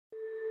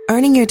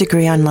Earning your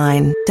degree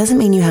online doesn't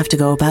mean you have to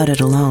go about it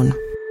alone.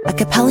 At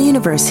Capella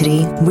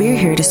University, we're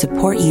here to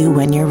support you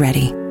when you're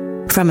ready.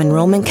 From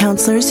enrollment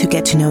counselors who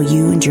get to know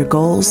you and your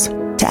goals,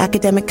 to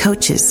academic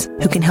coaches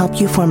who can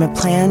help you form a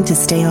plan to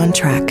stay on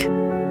track.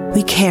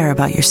 We care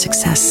about your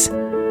success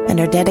and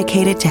are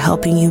dedicated to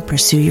helping you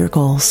pursue your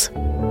goals.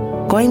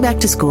 Going back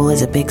to school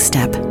is a big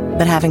step,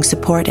 but having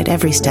support at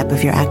every step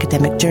of your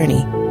academic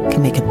journey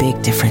can make a big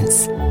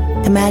difference.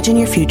 Imagine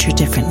your future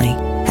differently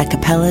at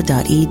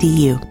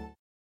capella.edu.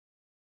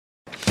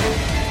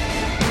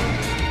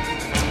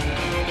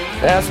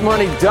 Fast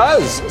Money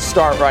does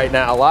start right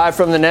now. Live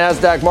from the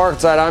NASDAQ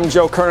market side, I'm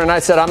Joe Kernan. I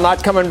said I'm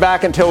not coming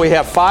back until we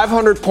have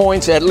 500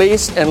 points at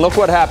least. And look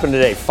what happened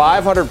today.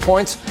 500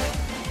 points.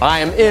 I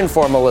am in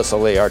for Melissa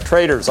Lee. Our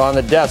traders on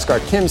the desk are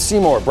Tim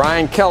Seymour,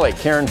 Brian Kelly,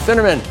 Karen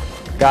Finneman,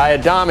 Guy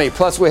Adami.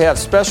 Plus, we have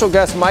special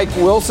guest Mike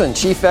Wilson,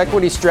 Chief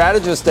Equity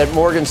Strategist at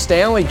Morgan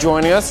Stanley,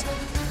 joining us.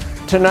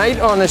 Tonight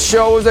on the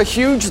show is a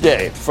huge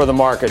day for the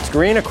markets.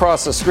 Green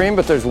across the screen,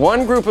 but there's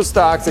one group of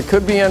stocks that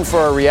could be in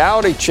for a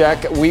reality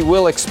check. We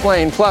will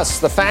explain. Plus,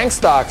 the FANG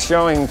stocks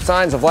showing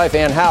signs of life.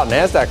 And how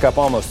NASDAQ up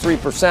almost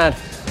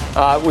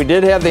 3%. We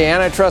did have the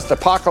antitrust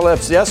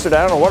apocalypse yesterday.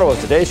 I don't know what it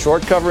was today.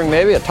 Short covering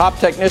maybe. A top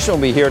technician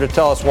will be here to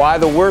tell us why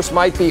the worst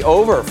might be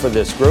over for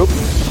this group.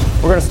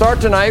 We're going to start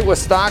tonight with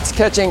stocks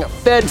catching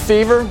Fed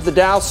fever. The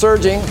Dow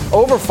surging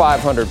over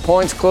 500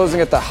 points,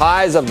 closing at the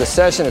highs of the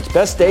session. Its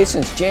best day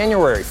since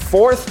January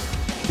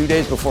 4th, 2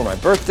 days before my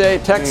birthday.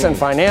 Techs and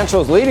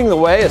financials leading the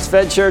way as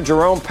Fed Chair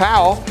Jerome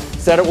Powell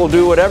said it will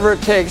do whatever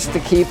it takes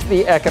to keep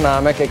the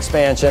economic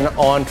expansion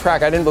on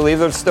track. I didn't believe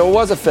there still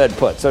was a Fed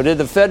put. So did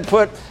the Fed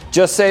put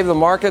just save the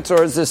markets,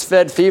 or is this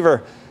Fed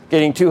fever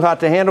getting too hot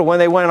to handle? When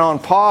they went on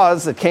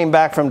pause, it came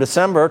back from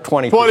December,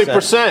 20%.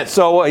 20%.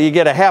 So you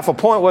get a half a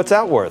point. What's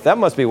that worth? That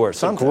must be worth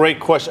something. Great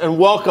question. And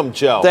welcome,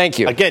 Joe. Thank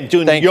you. Again,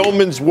 doing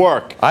yeoman's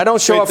work. I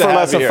don't show up for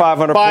less than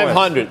 500 points.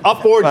 500.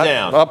 Up or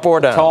down? Up or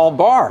down. Tall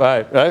bar.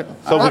 Right.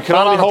 So we can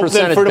only hope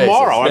then for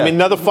tomorrow. Basis, yeah. I mean,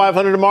 another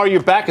 500 tomorrow,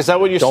 you're back. Is that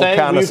what you're saying?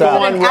 Count us Is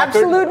out. it an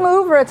absolute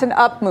move or it's an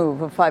up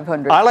move of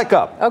 500? I like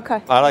up.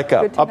 Okay. I like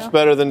up. Up's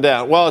better than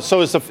down. Well,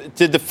 so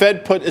did the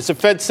Fed is the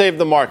Fed save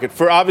the market?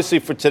 Obviously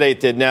for today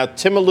it did. Now,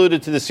 Tim alluded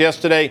to this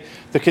yesterday.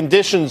 The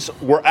conditions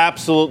were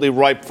absolutely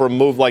ripe for a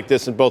move like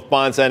this in both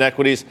bonds and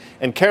equities.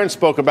 And Karen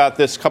spoke about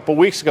this a couple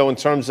weeks ago in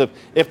terms of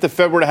if the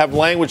Fed were to have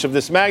language of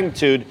this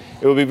magnitude,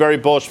 it would be very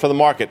bullish for the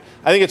market.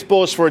 I think it's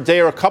bullish for a day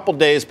or a couple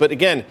days. But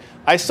again,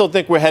 I still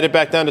think we're headed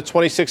back down to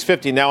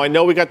 2650. Now, I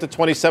know we got to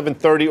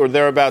 2730 or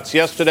thereabouts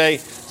yesterday.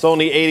 It's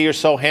only 80 or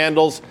so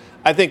handles.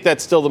 I think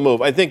that's still the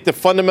move. I think the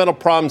fundamental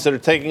problems that are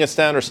taking us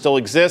down still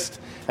exist.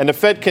 And the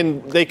Fed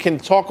can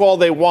talk all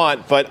they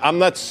want, but I'm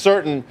not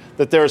certain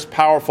that they're as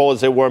powerful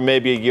as they were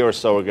maybe a year or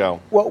so ago.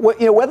 Well,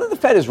 whether the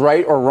Fed is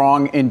right or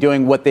wrong in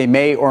doing what they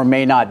may or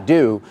may not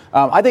do,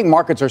 I think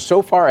markets are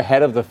so far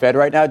ahead of the Fed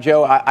right now,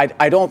 Joe.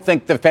 I don't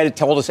think the Fed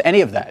told us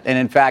any of that. And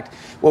in fact,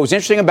 what was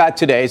interesting about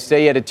today is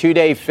they had a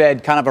 2-day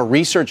Fed kind of a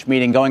research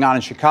meeting going on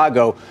in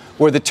Chicago,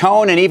 where the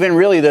tone and even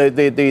really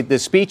the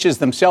speeches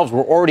themselves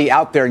were already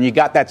out there, and you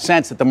got that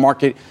sense that the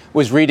market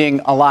was reading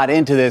a lot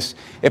into this.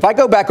 If I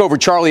go back over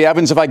Charlie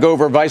Evans, if I go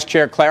over Vice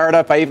Chair Clarida,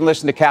 if I even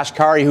listen to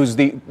Kashkari, who's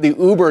the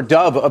uber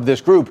dove of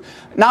this group,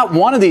 not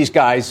one of these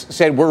guys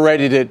said we're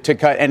ready to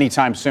cut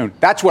anytime soon.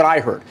 That's what I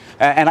heard.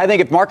 And I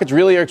think if markets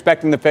really are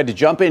expecting the Fed to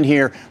jump in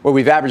here, where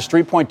we've averaged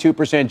 3.2%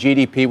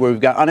 GDP, where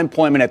we've got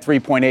unemployment at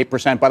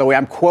 3.8%, by the way,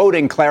 I'm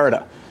quoting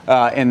Clarida.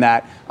 In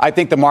that, I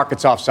think the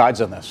market's off sides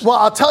on this. Well,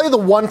 I'll tell you the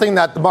one thing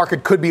that the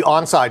market could be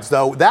on sides,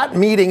 though. That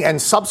meeting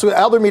and subsequent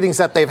other meetings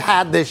that they've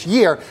had this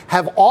year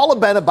have all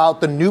been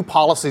about the new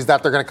policies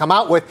that they're going to come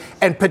out with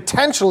and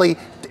potentially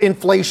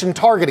inflation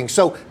targeting.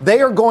 So they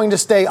are going to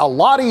stay a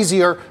lot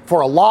easier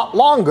for a lot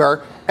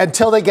longer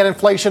until they get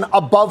inflation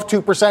above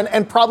 2%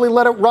 and probably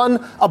let it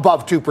run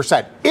above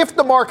 2%. If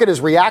the market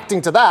is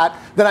reacting to that,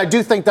 then I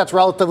do think that's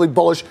relatively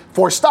bullish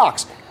for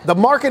stocks. The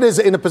market is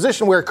in a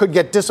position where it could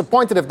get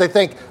disappointed if they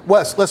think,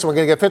 well, listen, we're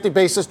going to get 50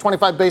 basis,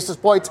 25 basis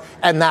points,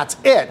 and that's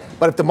it.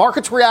 But if the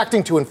market's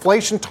reacting to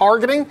inflation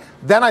targeting,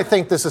 then I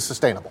think this is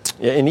sustainable.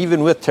 Yeah, and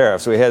even with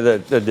tariffs, we had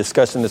a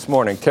discussion this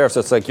morning. Tariffs,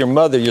 it's like your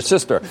mother, your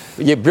sister.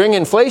 You bring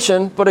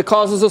inflation, but it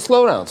causes a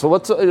slowdown. So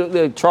what's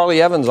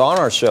Charlie Evans on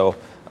our show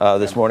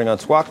this morning on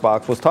Squawk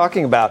Box was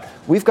talking about,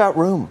 we've got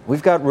room.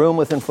 We've got room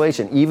with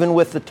inflation. Even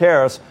with the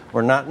tariffs,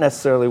 we're not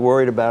necessarily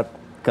worried about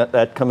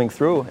that coming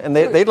through. And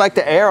they'd like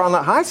to err on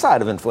the high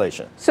side of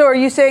inflation. So are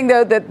you saying,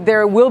 though, that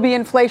there will be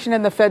inflation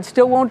and the Fed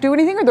still won't do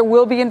anything, or there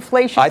will be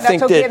inflation and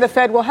that's okay and the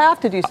Fed will have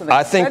to do something?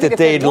 I think that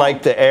they'd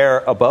like to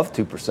err above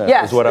 2%,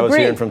 yes, is what I was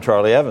agreed. hearing from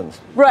Charlie Evans.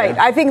 Right.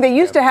 Yeah. I think they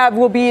used to have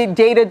will be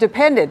data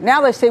dependent.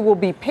 Now they say we'll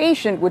be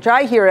patient, which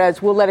I hear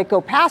as we'll let it go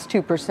past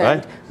 2%.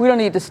 Right. We don't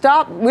need to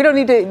stop. We don't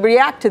need to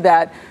react to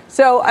that.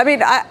 So, I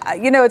mean,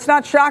 it's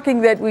not shocking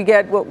that we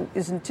get what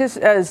is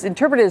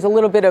interpreted as a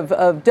little bit of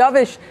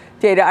dovish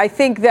data. I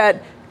think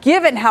that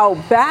given how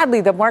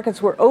badly the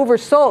markets were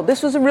oversold,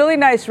 this was a really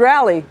nice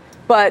rally.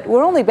 but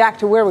we're only back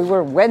to where we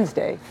were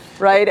Wednesday,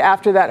 right,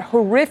 after that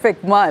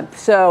horrific month.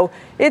 So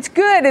it's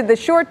good in the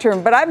short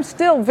term, but I'm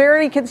still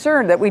very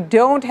concerned that we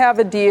don't have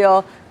a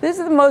deal. This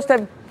is the most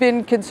I've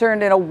been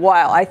concerned in a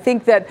while. I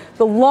think that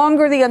the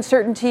longer the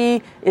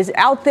uncertainty is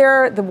out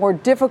there, the more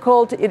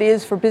difficult it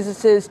is for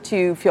businesses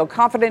to feel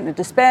confident and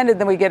to spend, and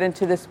then we get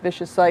into this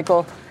vicious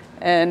cycle.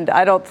 And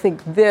I don't think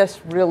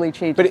this really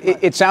changes. But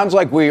it sounds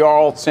like we are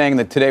all saying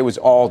that today was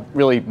all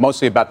really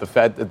mostly about the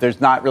Fed, that there's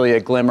not really a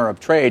glimmer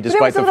of trade,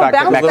 despite the fact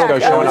that Mexico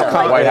showing up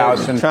at the White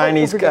House. And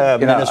Chinese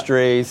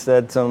ministry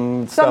said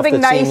some stuff that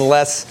nice,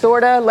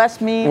 seemed less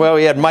mean. Well,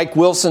 we had Mike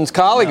Wilson's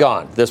colleague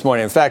on this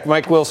morning. In fact,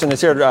 Mike Wilson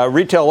is here.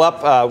 Retail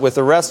up with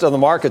the rest of the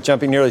market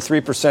jumping nearly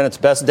 3%. Its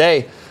best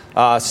day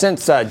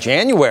since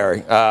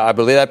January. I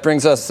believe that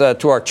brings us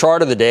to our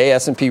chart of the day.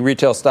 S&P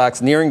retail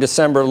stocks nearing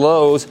December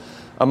lows.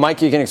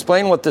 Mike, you can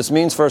explain what this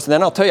means first, and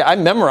then I'll tell you, I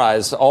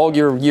memorized all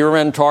your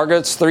year-end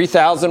targets.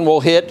 3,000 will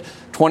hit.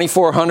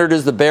 2,400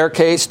 is the bear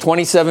case.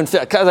 27,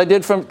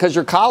 because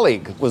your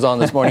colleague was on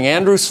this morning,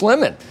 Andrew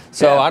Slimman.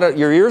 So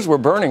your ears were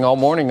burning all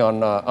morning on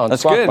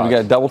That's good. We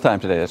got double time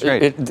today. That's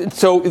great.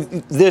 So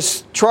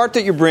this chart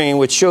that you're bringing,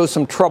 which shows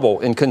some trouble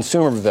in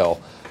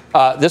Consumerville,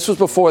 this was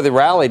before the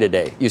rally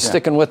today. You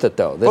sticking with it,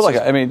 though?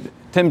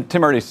 Tim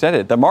already said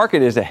it. The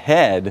market is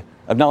ahead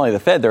of not only the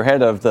Fed, they're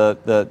ahead of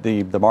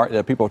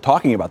the people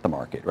talking about the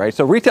market, right?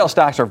 So retail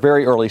stocks are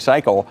very early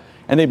cycle,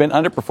 and they've been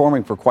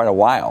underperforming for quite a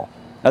while.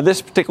 Now,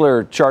 this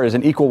particular chart is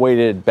an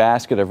equal-weighted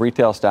basket of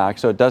retail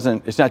stocks, so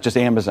it's not just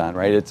Amazon,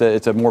 right?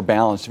 It's a more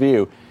balanced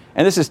view.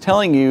 And this is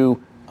telling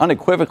you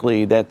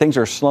unequivocally that things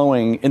are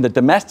slowing in the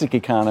domestic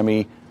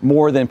economy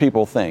more than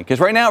people think. Because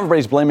right now,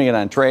 everybody's blaming it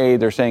on trade.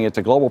 They're saying it's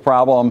a global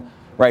problem.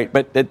 Right,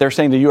 but they're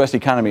saying the U.S.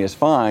 economy is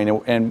fine.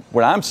 And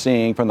what I'm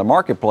seeing from the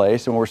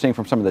marketplace and what we're seeing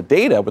from some of the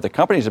data, what the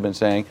companies have been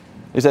saying,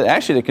 is that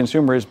actually the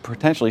consumer is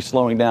potentially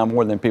slowing down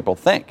more than people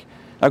think.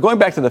 Now, going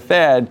back to the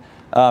Fed,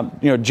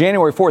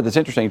 January 4th, it's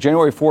interesting.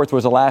 January 4th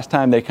was the last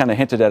time they kind of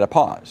hinted at a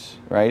pause,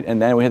 right?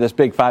 And then we had this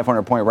big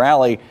 500-point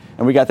rally,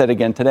 and we got that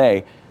again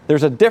today.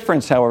 There's a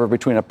difference, however,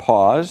 between a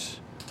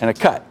pause and a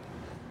cut.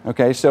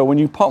 Okay, so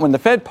when the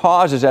Fed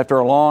pauses after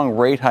a long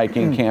rate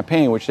hiking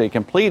campaign, which they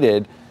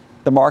completed,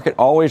 the market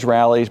always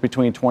rallies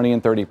between 20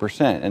 and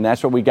 30%, and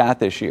that's what we got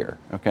this year,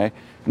 okay?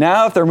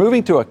 Now, if they're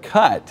moving to a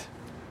cut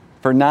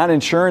for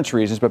non-insurance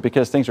reasons, but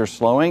because things are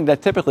slowing,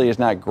 that typically is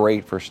not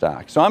great for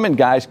stocks. So I'm in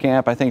Guy's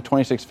camp. I think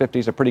 2650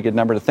 is a pretty good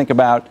number to think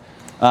about.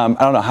 I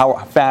don't know how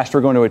fast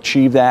we're going to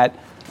achieve that.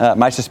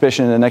 My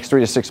suspicion in the next 3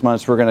 to 6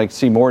 months, we're going to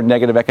see more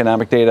negative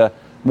economic data,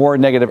 more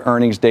negative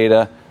earnings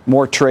data,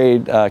 more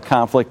trade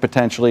conflict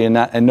potentially,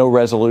 and no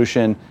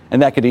resolution,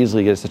 and that could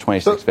easily get us to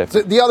 2650.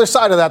 So the other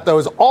side of that, though,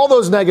 is all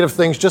those negative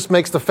things just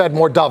makes the Fed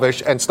more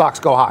dovish and stocks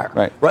go higher.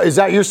 Right. Is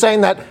that you're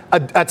saying that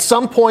at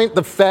some point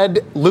the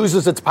Fed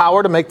loses its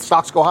power to make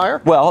stocks go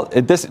higher? Well,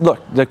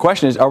 the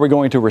question is, are we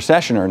going to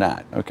recession or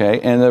not? Okay,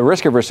 and the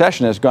risk of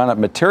recession has gone up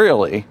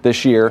materially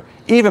this year,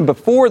 even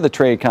before the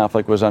trade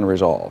conflict was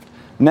unresolved.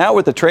 Now,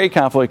 with the trade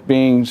conflict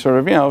being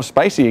sort of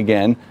spicy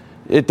again,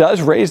 it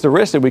does raise the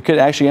risk that we could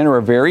actually enter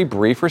a very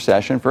brief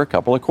recession for a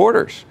couple of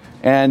quarters.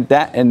 And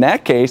that, in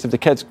that case, if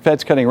the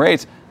Fed's cutting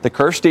rates, the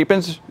curve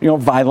steepens,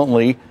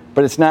 violently,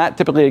 but it's not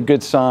typically a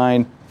good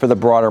sign for the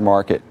broader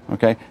market.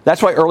 Okay,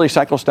 that's why early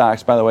cycle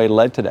stocks, by the way,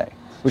 led today,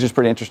 which is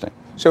pretty interesting.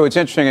 So it's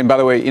interesting, and by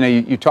the way,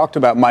 you talked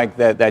about, Mike,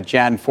 that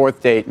Jan 4th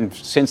date, and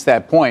since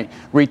that point,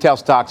 retail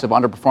stocks have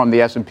underperformed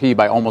the S&P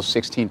by almost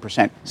 16%.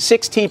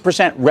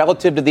 16%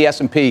 relative to the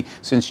S&P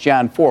since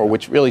Jan 4,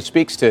 which really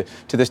speaks to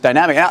this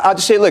dynamic. And I'll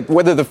just say, look,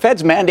 whether the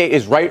Fed's mandate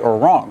is right or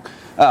wrong,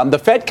 the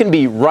Fed can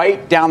be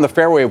right down the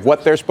fairway of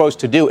what they're supposed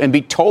to do and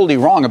be totally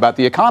wrong about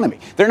the economy.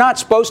 They're not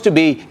supposed to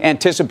be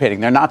anticipating.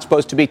 They're not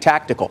supposed to be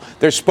tactical.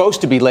 They're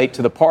supposed to be late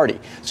to the party.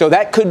 So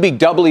that could be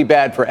doubly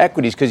bad for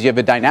equities because you have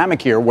a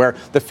dynamic here where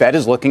the Fed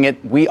is looking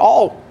at, we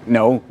all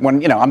know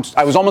when,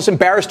 I was almost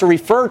embarrassed to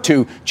refer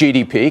to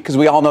GDP because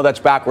we all know that's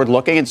backward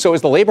looking, and so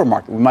is the labor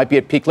market. We might be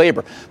at peak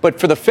labor. But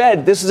for the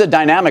Fed, this is a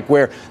dynamic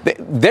where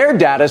their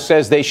data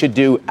says they should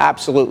do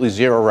absolutely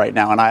zero right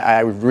now. And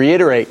I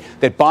reiterate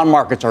that bond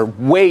markets are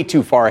way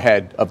too far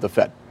ahead of the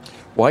Fed.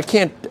 Why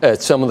can't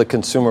some of the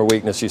consumer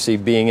weakness you see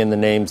being in the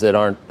names that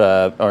aren't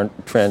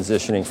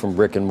transitioning from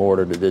brick and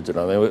mortar to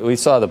digital? I mean, we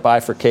saw the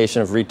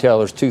bifurcation of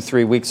retailers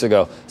 2-3 weeks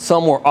ago.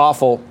 Some were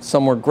awful,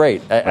 some were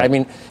great. I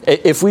mean,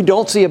 if we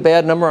don't see a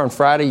bad number on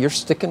Friday, you're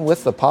sticking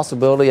with the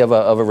possibility of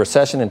a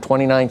recession in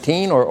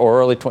 2019 or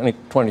early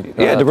 2020.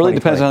 Yeah, it really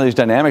depends on how these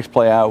dynamics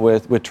play out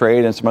with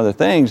trade and some other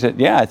things.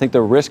 I think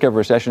the risk of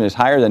recession is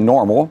higher than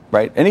normal,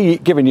 right? Any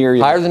given year.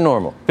 Higher than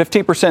normal.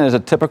 15% is a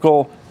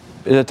typical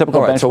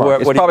benchmark. So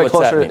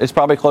it's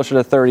probably closer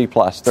to 30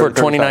 plus. 30, for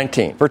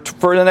 2019.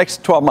 For the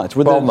next 12 months.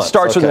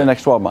 Starts within the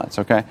next 12 months,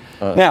 okay?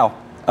 Now,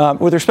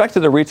 with respect to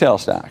the retail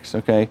stocks,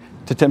 okay,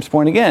 to Tim's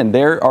point again,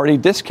 they're already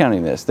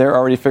discounting this. They're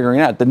already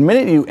figuring out. The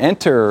minute you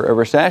enter a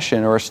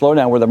recession or a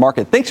slowdown where the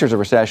market thinks there's a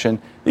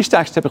recession, these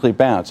stocks typically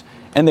bounce.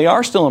 And they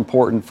are still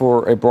important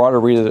for a broader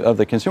read of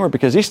the consumer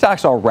because these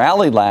stocks all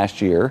rallied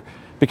last year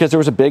because there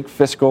was a big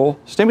fiscal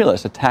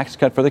stimulus, a tax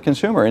cut for the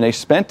consumer, and they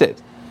spent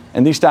it.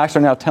 And these stocks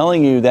are now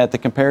telling you that the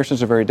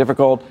comparisons are very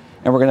difficult,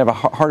 and we're going to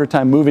have a harder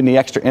time moving the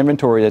extra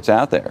inventory that's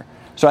out there.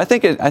 So I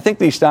think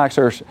these stocks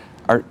are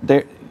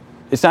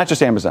it's not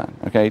just Amazon,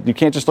 okay? You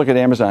can't just look at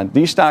Amazon.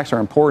 These stocks are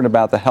important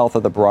about the health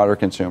of the broader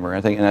consumer. I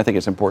think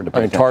it's important to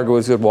pay attention. Target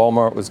was good,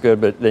 Walmart was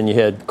good, but then you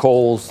had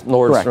Kohl's,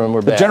 Nordstrom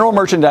were bad. The general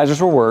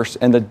merchandisers were worse,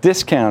 and the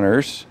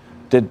discounters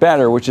did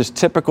better, which is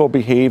typical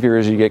behavior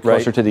as you get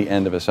closer to the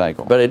end of a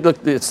cycle. But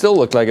it still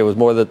looked like it was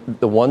more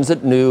the ones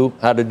that knew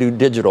how to do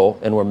digital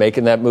and were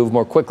making that move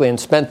more quickly and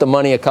spent the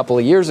money a couple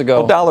of years ago.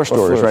 Well, dollar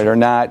stores, right, are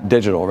not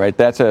digital, right?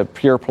 That's a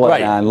pure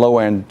play on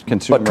low-end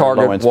consumer. But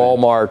Target,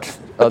 Walmart.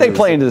 But they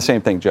play into the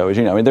same thing, Joe, as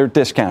you know. I mean, they're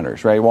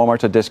discounters, right?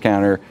 Walmart's a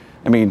discounter.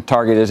 I mean,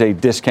 Target is a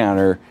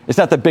discounter. It's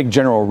not the big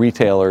general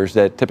retailers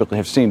that typically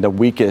have seen the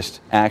weakest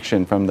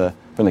action from the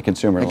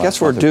consumer. I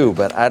guess we're due,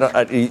 but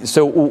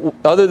so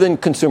other than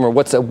consumer,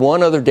 what's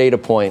one other data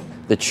point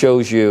that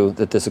shows you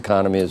that this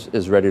economy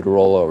is ready to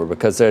roll over?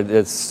 Because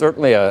it's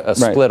certainly a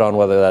split on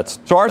whether that's.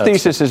 So our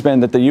thesis has been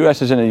that the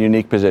U.S. is in a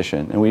unique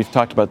position, and we've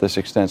talked about this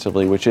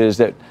extensively, which is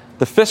that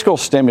the fiscal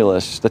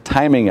stimulus, the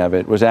timing of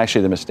it, was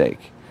actually the mistake.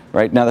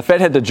 Right now, the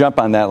Fed had to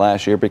jump on that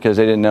last year because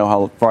they didn't know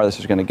how far this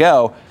was going to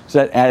go, so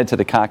that added to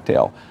the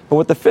cocktail. But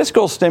what the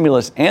fiscal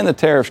stimulus and the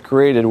tariffs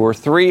created were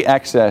three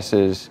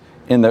excesses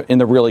in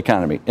the real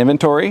economy.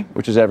 Inventory,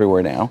 which is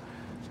everywhere now.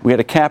 We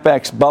had a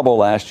CapEx bubble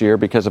last year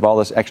because of all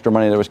this extra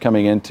money that was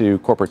coming into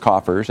corporate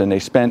coffers, and they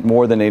spent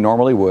more than they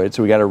normally would,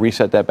 so we got to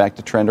reset that back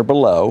to trend or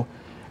below.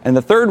 And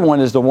the third one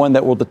is the one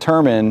that will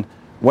determine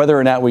whether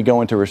or not we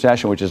go into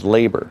recession, which is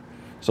labor.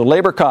 So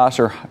labor costs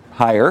are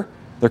higher.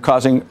 They're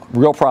causing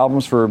real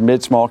problems for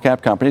mid, small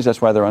cap companies.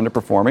 That's why they're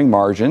underperforming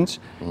margins.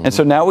 Mm-hmm. And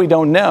so now we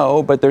don't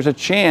know, but there's a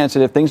chance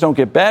that if things don't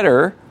get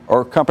better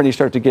or companies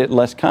start to get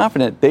less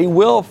confident, they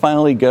will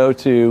finally go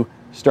to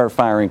start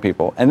firing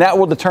people. And that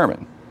will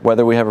determine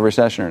whether we have a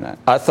recession or not.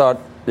 I thought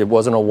it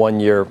wasn't a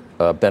one-year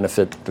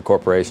benefit to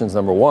corporations,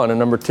 number one. And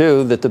number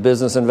two, that the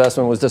business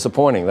investment was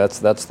disappointing.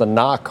 That's the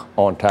knock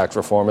on tax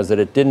reform, is that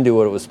it didn't do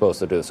what it was supposed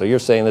to do. So you're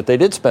saying that they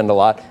did spend a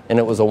lot and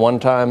it was a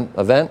one-time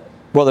event?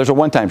 Well, there's a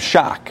one-time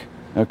shock.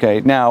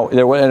 Okay, now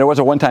there was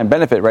a one-time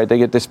benefit, right?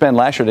 They spend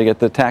last year, they get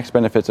the tax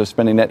benefits of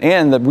spending that,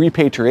 and the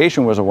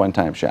repatriation was a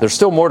one-time shock. There's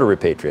still more to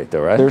repatriate,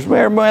 though, right? There's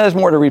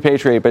more to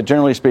repatriate, but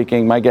generally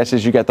speaking, my guess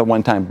is you get the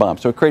one-time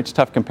bump. So it creates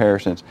tough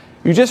comparisons.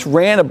 You just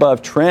ran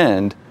above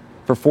trend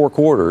for 4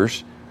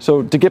 quarters,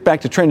 so to get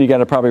back to trend, you got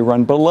to probably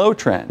run below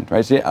trend,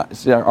 right?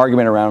 It's the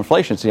argument around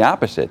inflation. It's the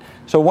opposite.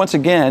 So once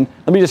again,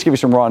 let me just give you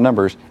some raw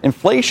numbers.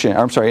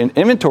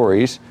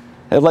 Inventories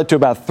have led to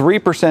about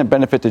 3%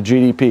 benefit to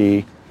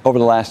GDP over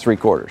the last 3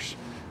 quarters.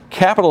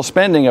 Capital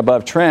spending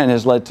above trend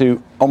has led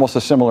to almost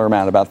a similar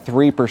amount, about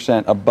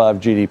 3% above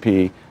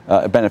GDP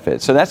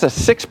benefit. So that's a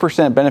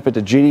 6% benefit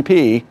to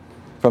GDP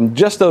from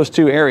just those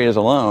 2 areas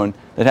alone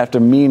that have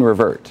to mean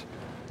revert.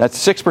 That's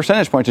 6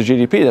 percentage points of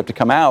GDP that have to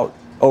come out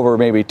over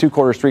maybe 2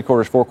 quarters, 3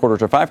 quarters, 4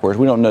 quarters, or 5 quarters.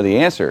 We don't know the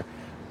answer.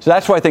 So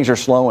that's why things are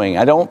slowing.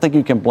 I don't think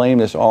you can blame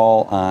this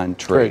all on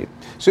trade.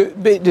 So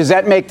does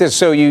that make this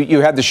so you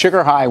had the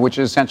sugar high, which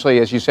is essentially,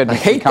 as you said, I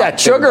hate that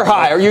sugar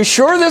high. Are you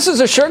sure this is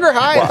a sugar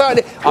high? Well,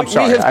 I'm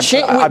sorry.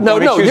 No,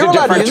 you're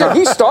allowed to use it.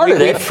 He started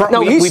it.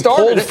 We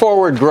pulled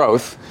forward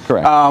growth.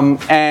 Correct.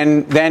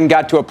 And then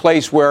got to a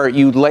place where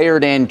you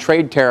layered in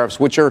trade tariffs,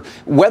 which are,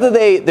 whether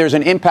there's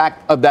an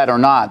impact of that or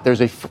not,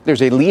 there's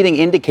a leading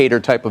indicator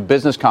type of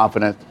business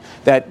confidence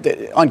that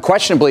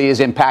unquestionably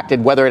is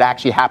impacted whether it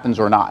actually happens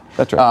or not.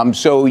 That's right.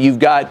 So you've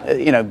got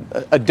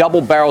a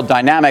double-barrel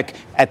dynamic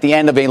at the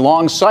end of a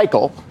long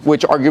cycle,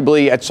 which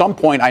arguably at some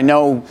point, I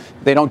know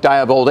they don't die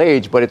of old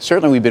age, but it's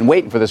certainly we've been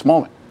waiting for this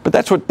moment. But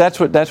that's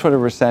what a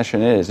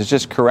recession is. It's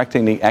just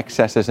correcting the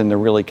excesses in the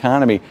real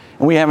economy.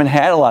 And we haven't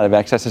had a lot of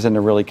excesses in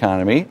the real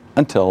economy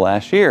until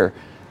last year.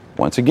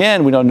 Once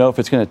again, we don't know if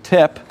it's going to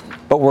tip,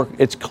 but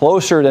it's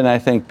closer than I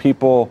think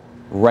people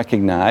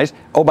recognize.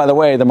 Oh, by the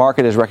way, the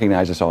market has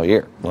recognized this all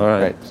year. All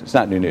right. It's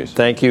not new news.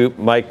 Thank you,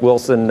 Mike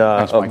Wilson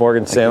of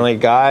Morgan Stanley.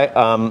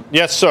 Guy.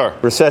 Yes, sir.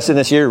 Recession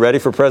this year. Ready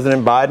for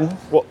President Biden?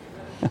 Well,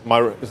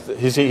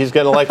 he's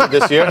getting elected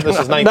this year. This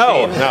is 19.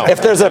 No.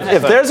 If there's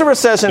a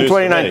recession in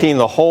 2019,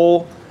 the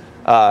whole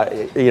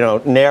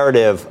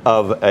narrative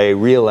of a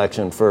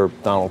re-election for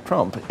Donald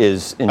Trump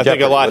is in jeopardy. I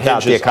think a lot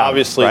hinges,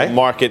 obviously, right?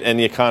 Market and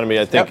the economy.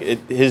 I think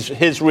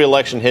his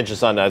re-election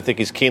hinges on that. I think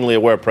he's keenly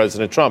aware of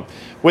President Trump.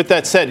 With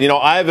that said,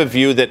 I have a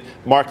view that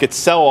market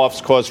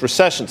sell-offs cause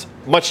recessions.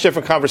 Much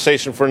different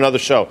conversation for another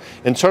show.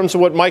 In terms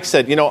of what Mike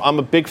said, I'm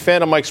a big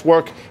fan of Mike's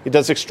work. He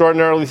does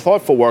extraordinarily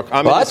thoughtful work.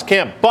 I'm in his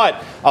camp.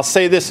 But I'll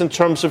say this in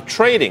terms of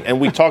trading, and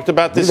we talked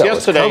about this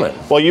yesterday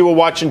while you were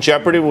watching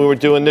Jeopardy when we were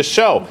doing this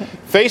show.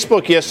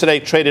 Facebook yesterday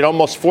traded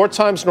almost 4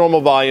 times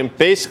normal volume,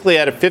 basically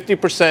at a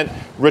 50%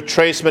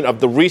 retracement of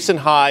the recent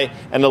high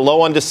and the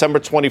low on December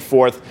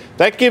 24th.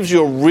 That gives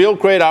you a real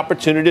great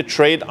opportunity to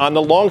trade on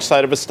the long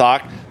side of a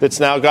stock that's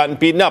now gotten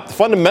beaten up. The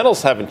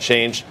fundamentals haven't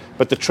changed,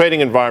 but the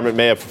trading environment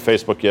may have for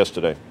Facebook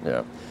yesterday.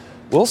 Yeah.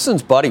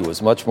 Wilson's buddy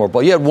was much more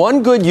bullish. You had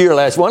one good year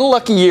one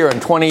lucky year in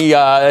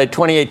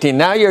 2018.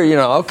 Now you're,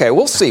 okay,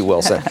 we'll see,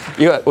 Wilson.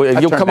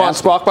 You'll come on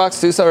Squawk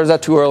Box too, or is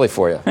that too early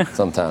for you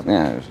sometime?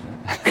 Yeah.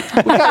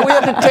 we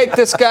had to take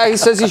this guy. He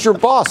says he's your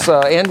boss,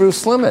 Andrew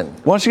Sliman.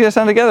 Why don't you guys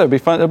stand together? It'll be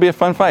fun. It'll be a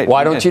fun fight.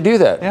 Why don't you do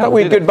that? Yeah,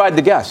 we goodbye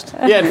the guest.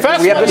 Yeah, in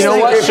fact, you know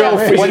what?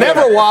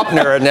 Whenever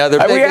Wapner and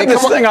we have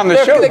this thing on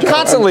the show. They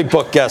constantly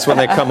book guests when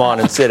they come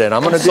on and sit in.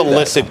 I'm going to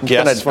solicit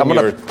guests. I'm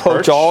going to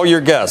poach all your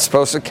guests.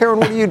 Karen,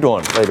 what are you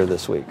doing later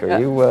this week? Are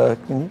you?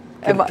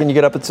 Can you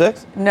get up at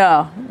 6?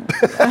 No.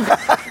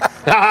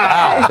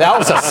 That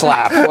was a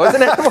slap,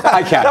 wasn't it?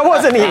 I can't. That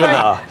wasn't even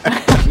a.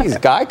 Geez,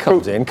 Guy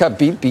comes in.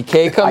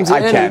 BK comes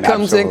in. Who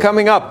comes in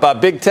coming up?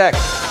 Big tech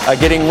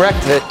getting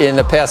wrecked in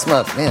the past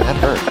month. Man, that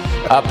hurt.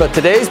 But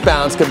today's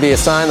bounce could be a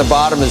sign the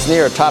bottom is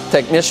near. A top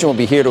technician will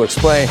be here to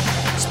explain.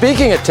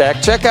 Speaking of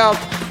tech, check out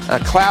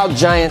cloud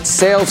giant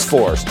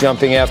Salesforce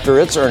jumping after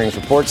its earnings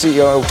report.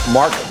 CEO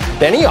Mark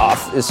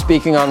Benioff is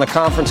speaking on the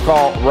conference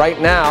call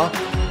right now,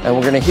 and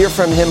we're going to hear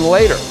from him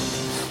later.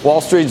 Wall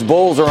Street's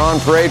bulls are on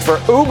parade for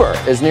Uber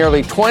as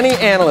nearly 20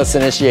 analysts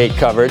initiate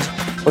coverage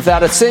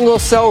without a single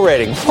sell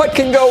rating. What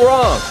can go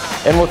wrong?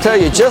 And we'll tell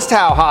you just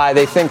how high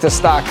they think the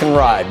stock can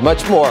ride.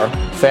 Much more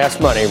Fast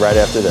Money right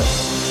after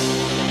this.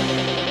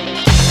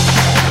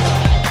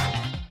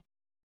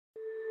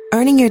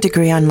 Earning your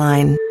degree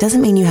online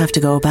doesn't mean you have to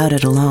go about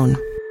it alone.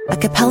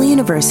 At Capella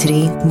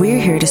University, we're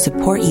here to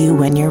support you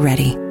when you're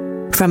ready.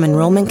 From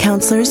enrollment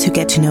counselors who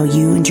get to know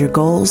you and your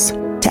goals,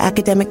 to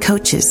academic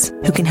coaches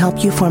who can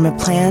help you form a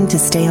plan to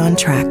stay on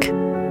track.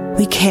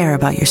 We care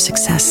about your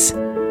success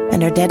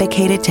and are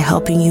dedicated to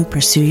helping you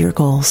pursue your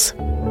goals.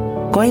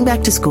 Going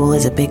back to school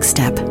is a big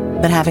step,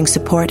 but having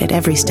support at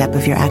every step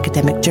of your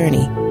academic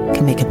journey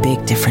can make a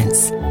big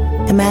difference.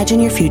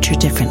 Imagine your future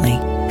differently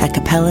at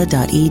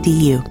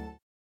capella.edu.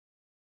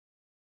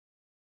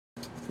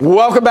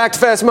 Welcome back to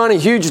Fast Money.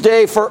 Huge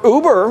day for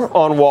Uber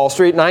on Wall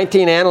Street.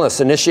 19 analysts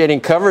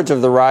initiating coverage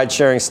of the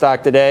ride-sharing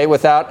stock today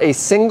without a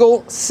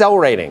single sell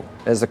rating,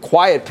 as the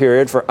quiet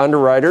period for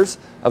underwriters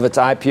of its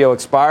IPO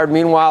expired.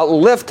 Meanwhile,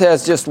 Lyft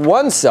has just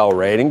one sell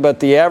rating,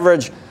 but the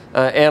average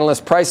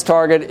analyst price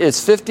target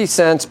is 50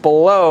 cents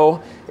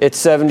below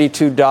its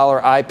 $72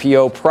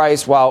 IPO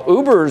price, while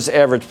Uber's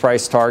average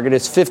price target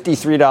is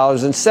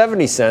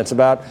 $53.70,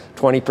 about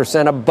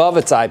 20% above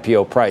its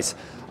IPO price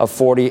of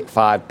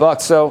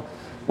 $45. So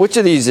which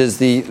of these is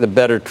the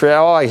better trade?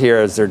 All I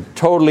hear is they're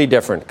totally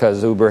different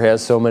because Uber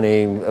has so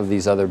many of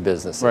these other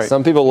businesses. Right.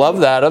 Some people love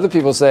that. Other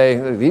people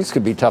say these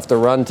could be tough to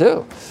run,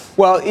 too.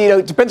 Well,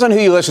 it depends on who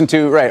you listen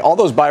to. Right. All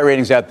those buy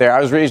ratings out there.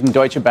 I was reading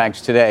Deutsche Banks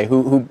today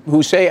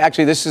who say,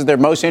 actually, this is their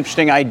most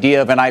interesting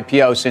idea of an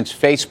IPO since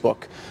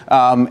Facebook.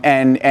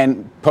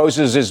 And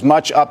poses as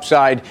much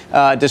upside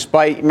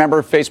despite,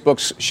 remember,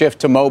 Facebook's shift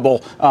to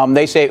mobile.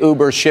 They say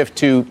Uber's shift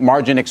to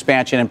margin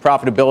expansion and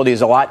profitability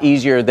is a lot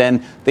easier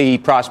than the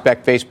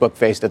prospect Facebook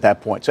faced at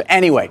that point. So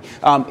anyway,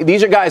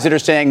 these are guys that are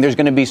saying there's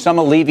going to be some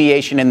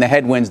alleviation in the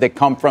headwinds that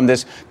come from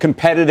this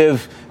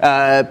competitive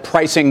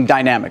pricing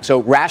dynamic.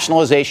 So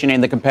rationalization in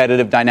the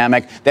competitive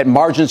dynamic, that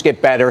margins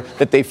get better,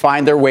 that they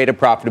find their way to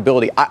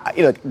profitability.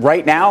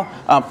 Right now,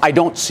 I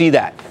don't see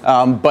that.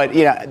 But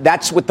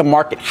that's what the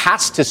market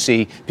has to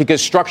see,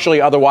 because structurally,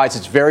 otherwise,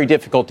 it's very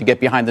difficult to get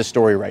behind this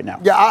story right now.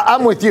 Yeah,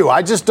 I'm with you.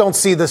 I just don't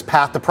see this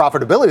path to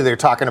profitability they're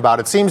talking about.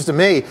 It seems to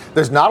me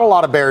there's not a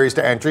lot of barriers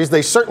to entries.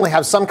 They certainly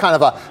have some kind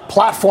of a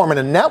platform and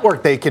a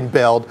network they can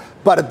build.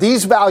 But at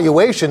these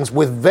valuations,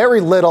 with very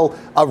little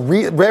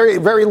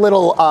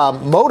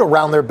moat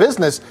around their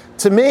business,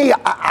 to me,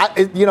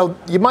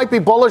 you might be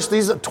bullish.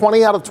 These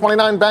 20 out of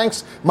 29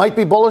 banks might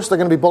be bullish. They're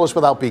going to be bullish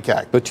without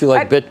BK. But you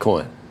like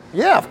Bitcoin.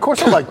 Yeah, of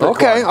course I like Bitcoin.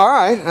 Okay, all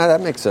right. That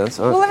makes sense.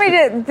 Well,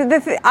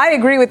 I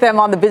agree with them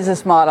on the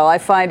business model. I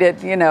find it,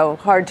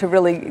 hard to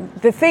really.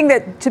 The thing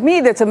that, to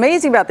me, that's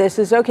amazing about this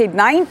is,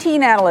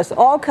 19 analysts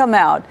all come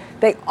out.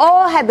 They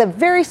all had the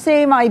very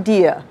same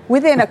idea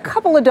within a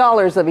couple of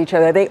dollars of each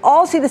other. They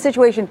all see the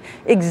situation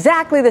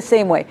exactly the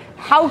same way.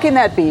 How can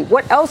that be?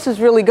 What else is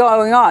really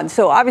going on?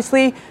 So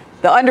obviously,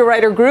 the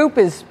underwriter group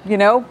is,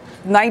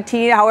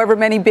 19, however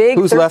many big.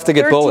 Who's left to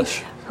get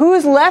bullish?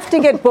 Who's left to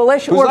get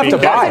bullish? Who's left to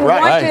buy?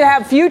 Want to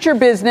have future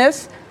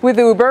business with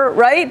Uber,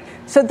 right?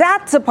 So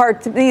that's a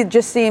part to me that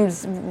just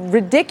seems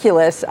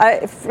ridiculous.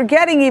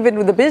 Forgetting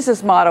even the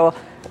business model,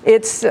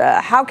 it's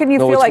how can you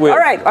feel like, weird. All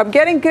right, I'm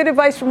getting good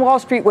advice from Wall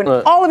Street when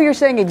all of you are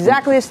saying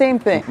exactly the same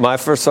thing. My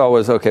first thought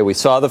was, we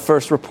saw the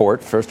first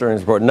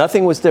earnings report.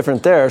 Nothing was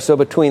different there. So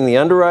between the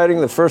underwriting,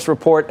 the first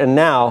report, and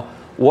now,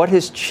 what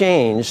has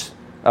changed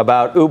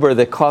about Uber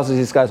that causes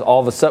these guys all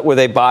of a sudden, were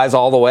they buys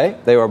all the way?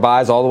 They were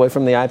buys all the way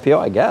from the IPO,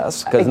 I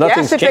guess, because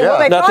nothing's changed.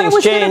 They thought it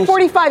was good at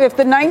 45. If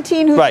the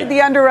 19 who did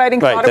the underwriting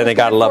thought it was good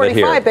at 45, they got to love it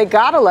here. They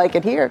got to like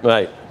it here.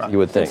 Right. you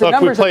would think.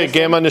 Look, we play a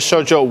game on the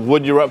show, Joe.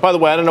 Would you? By the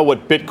way, I don't know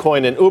what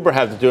Bitcoin and Uber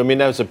have to do. I mean,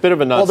 that was a bit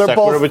of a non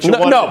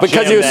sequitur. No,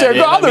 because you said,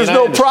 there's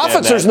no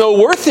profits, there's no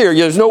worth here.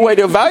 There's no way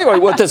to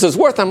evaluate what this is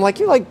worth. I'm like,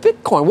 you like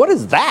Bitcoin. What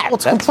is that?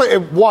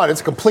 Well,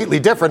 it's completely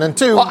different. And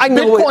two, I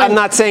know, Bitcoin, I'm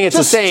not saying it's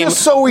the same.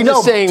 Just so we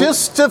know,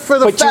 just for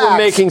the facts. But you were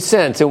making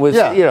sense. It was,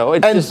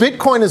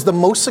 Bitcoin is the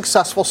most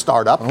successful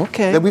startup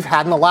that we've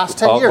had in the last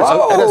 10 years.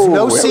 Whoa, it has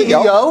no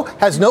CEO,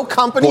 has no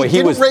company,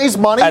 didn't raise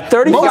money. At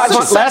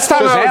 3,500. Last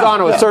time I was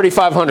on, it was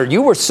 3,500.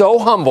 You were so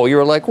humble. You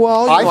were like,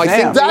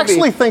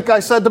 I think I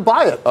said to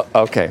buy it.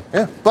 Okay.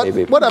 Yeah, but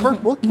whatever.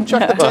 We'll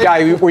check the tape.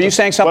 Guy, were you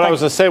saying something? What I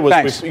was going to say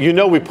was,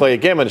 we play a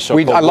game on the show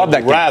called I love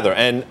that Would You Rather.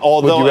 And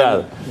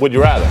although Would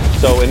You Rather.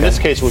 So in this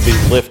case, it would be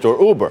Lyft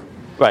or Uber.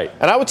 Right.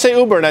 And I would say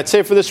Uber, and I'd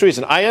say for this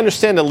reason. I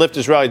understand that Lyft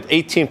is rallied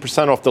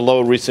 18% off the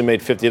low, recently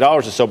made $50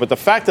 or so. But the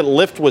fact that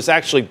Lyft was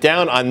actually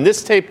down on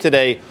this tape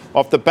today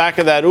off the back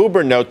of that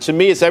Uber note, to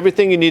me, is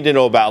everything you need to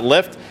know about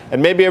Lyft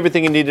and maybe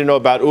everything you need to know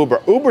about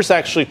Uber. Uber's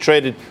actually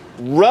traded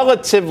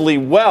relatively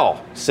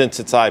well since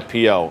its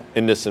IPO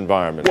in this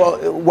environment. Well,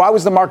 why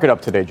was the market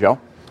up today, Joe?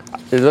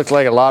 It looked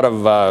like a lot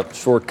of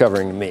short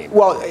covering to me.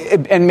 Well,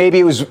 and maybe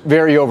it was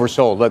very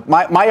oversold. Look,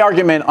 my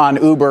argument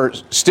on Uber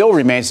still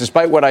remains,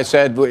 despite what I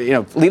said,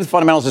 leave the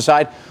fundamentals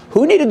aside.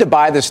 Who needed to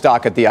buy this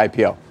stock at the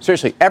IPO?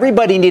 Seriously,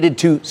 everybody needed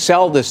to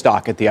sell this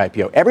stock at the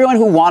IPO. Everyone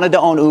who wanted to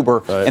own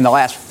Uber in the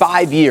last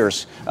 5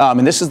 years,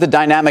 and this is the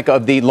dynamic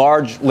of the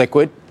large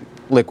liquid,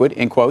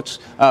 in quotes,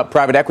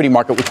 private equity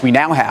market, which we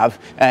now have,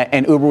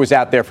 and Uber was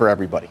out there for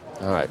everybody.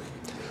 All right.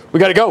 We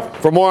got to go.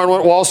 For more on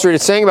what Wall Street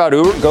is saying about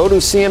Uber, go to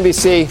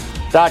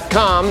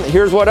CNBC.com.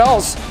 Here's what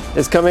else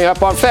is coming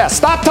up on Fast.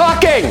 Stop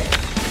talking!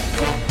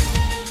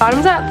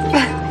 Bottoms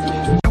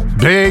up.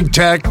 Big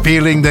tech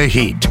feeling the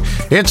heat.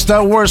 It's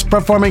the worst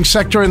performing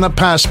sector in the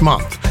past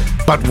month.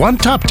 But one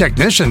top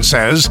technician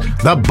says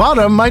the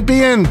bottom might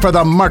be in for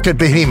the market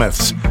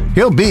behemoths.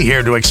 He'll be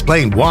here to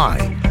explain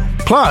why.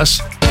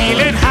 Plus,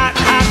 feeling hot,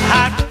 hot,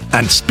 hot.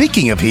 And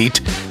speaking of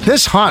heat,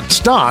 this hot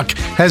stock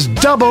has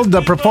doubled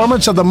the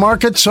performance of the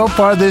market so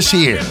far this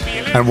year.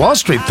 And Wall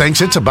Street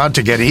thinks it's about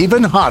to get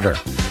even hotter.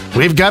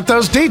 We've got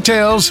those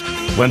details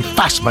when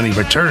Fast Money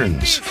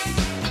returns.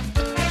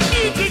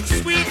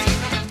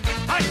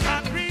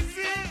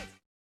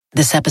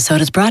 This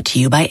episode is brought to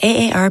you by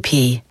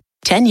AARP.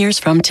 10 years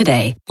from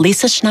today,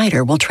 Lisa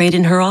Schneider will trade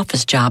in her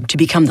office job to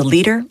become the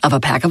leader of a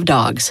pack of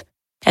dogs.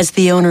 As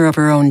the owner of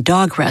her own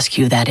dog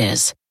rescue, that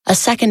is. A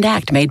second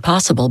act made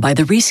possible by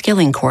the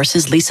reskilling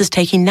courses Lisa's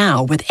taking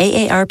now with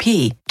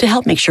AARP to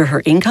help make sure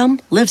her income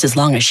lives as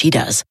long as she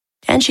does.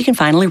 And she can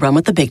finally run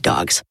with the big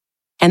dogs.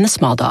 And the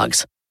small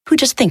dogs, who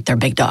just think they're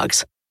big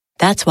dogs.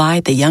 That's why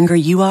the younger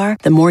you are,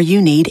 the more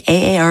you need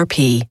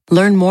AARP.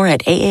 Learn more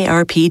at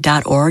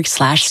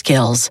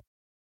aarp.org/skills.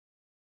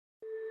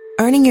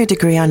 Earning your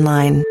degree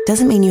online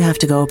doesn't mean you have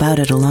to go about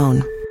it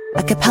alone.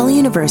 At Capella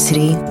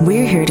University,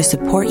 we're here to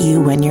support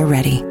you when you're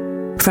ready.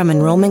 From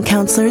enrollment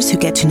counselors who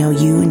get to know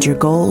you and your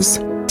goals,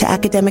 to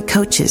academic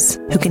coaches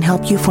who can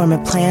help you form a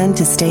plan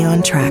to stay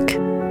on track.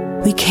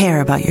 We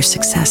care about your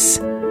success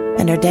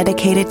and are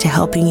dedicated to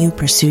helping you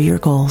pursue your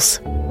goals.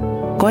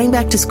 Going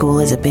back to school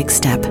is a big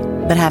step,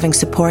 but having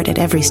support at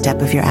every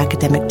step of your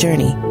academic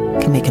journey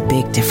can make a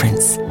big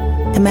difference.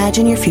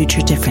 Imagine your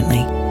future differently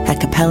at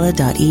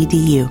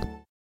capella.edu.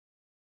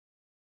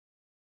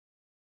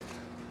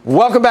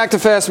 Welcome back to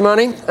Fast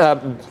Money.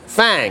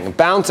 FANG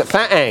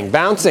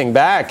bouncing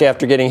back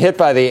after getting hit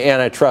by the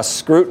antitrust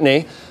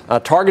scrutiny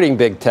targeting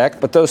big tech,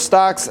 but those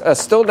stocks are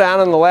still down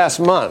in the last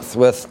month,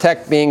 with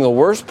tech being the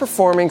worst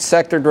performing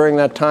sector during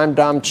that time.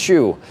 Dom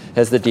Chu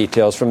has the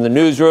details from the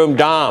newsroom.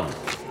 Dom.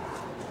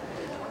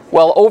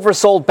 Well,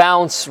 oversold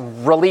bounce,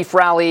 relief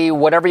rally,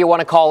 whatever you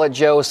want to call it,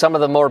 Joe. Some of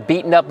the more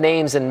beaten up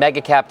names in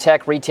mega cap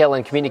tech, retail,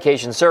 and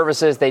communication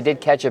services, they did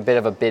catch a bit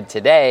of a bid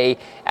today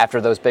after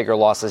those bigger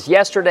losses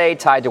yesterday,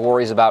 tied to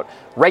worries about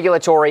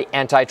regulatory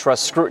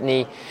antitrust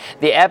scrutiny.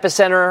 The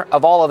epicenter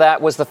of all of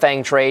that was the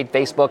FANG trade.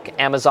 Facebook,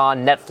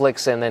 Amazon,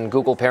 Netflix, and then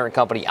Google parent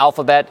company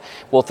Alphabet.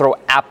 We'll throw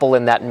Apple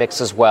in that mix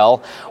as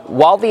well.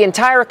 While the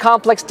entire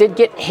complex did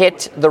get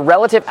hit, the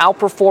relative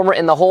outperformer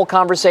in the whole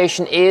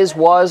conversation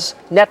was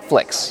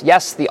Netflix.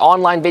 Yes, the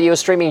online video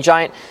streaming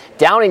giant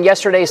down in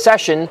yesterday's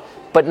session,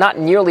 but not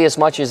nearly as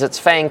much as its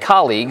FANG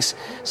colleagues.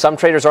 Some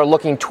traders are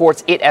looking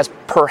towards it as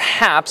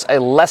perhaps a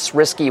less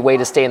risky way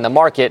to stay in the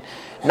market.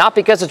 Not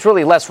because it's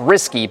really less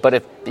risky,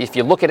 but if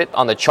you look at it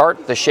on the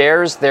chart, the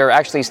shares, they're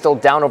actually still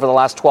down over the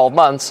last 12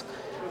 months,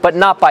 but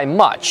not by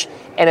much.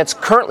 And it's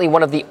currently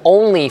one of the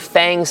only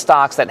FANG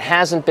stocks that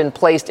hasn't been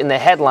placed in the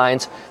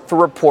headlines for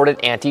reported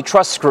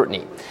antitrust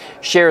scrutiny.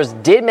 Shares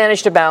did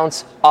manage to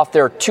bounce off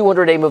their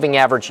 200-day moving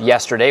average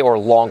yesterday, or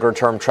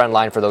longer-term trend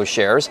line for those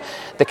shares.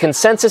 The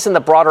consensus in the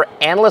broader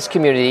analyst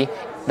community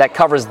that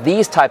covers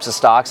these types of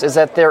stocks is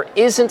that there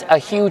isn't a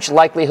huge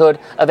likelihood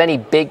of any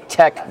big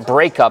tech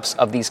breakups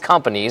of these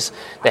companies.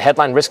 The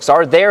headline risks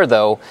are there,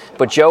 though.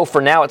 But, Joe, for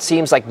now, it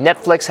seems like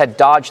Netflix had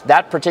dodged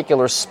that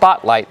particular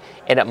spotlight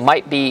and it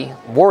might be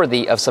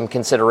worthy of some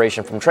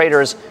consideration from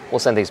traders. We'll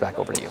send these back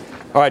over to you.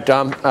 All right,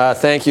 Dom,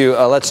 thank you.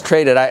 Let's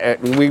trade it.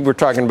 We were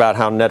talking about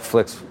how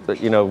Netflix,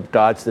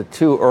 dodged the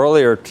two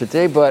earlier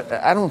today, but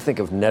I don't think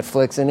of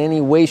Netflix in any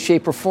way,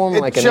 shape, or form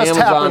like an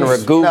Amazon or a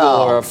Google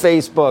or a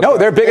Facebook. No,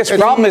 their biggest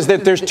problem is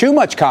that there's too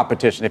much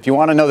competition. If you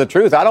want to know the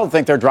truth, I don't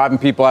think they're driving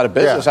people out of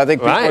business. I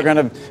think people are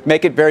going to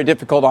make it very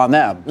difficult on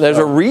them. There's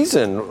a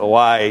reason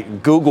why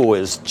Google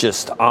is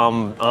just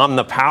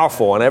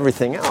omnipowerful and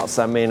everything else.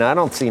 I mean, I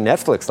don't see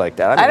Netflix like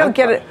that. I don't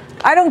get it.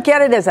 I don't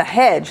get it as a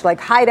hedge,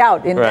 like hide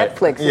out in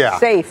Netflix. It's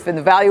safe and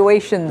the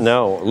valuations.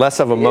 No, less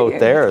of a moat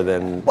there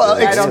than. Well,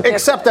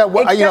 except that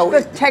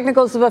the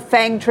technicals of a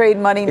FANG trade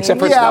money. But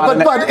if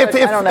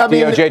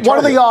what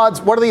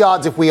are the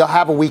odds if we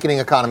have a weakening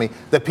economy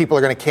that people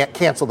are going to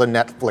cancel the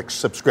Netflix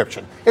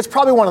subscription? It's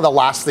probably one of the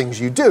last things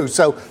you do.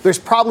 So there's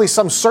probably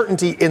some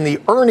certainty in the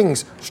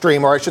earnings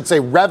stream, or I should say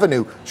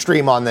revenue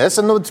stream on this,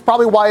 and it's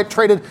probably why it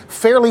traded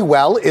fairly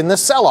well in the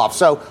sell-off.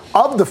 So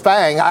of the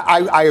FANG,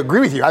 I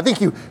agree with you. I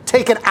think you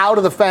take it out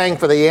of the FANG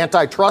for the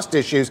antitrust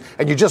issues,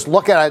 and you just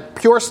look at it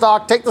pure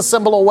stock, take the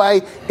symbol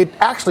away, it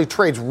actually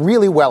trades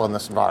really well in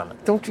this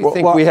environment. Don't you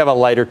think we have a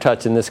lighter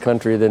touch in this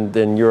country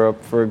than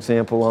Europe, for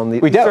example?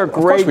 These are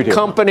great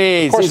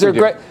companies. These are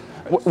great.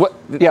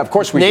 Yeah, of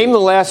course we Name the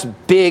last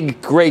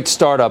big, great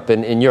startup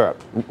in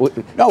Europe.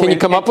 Can you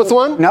come up with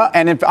one? No,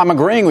 and I'm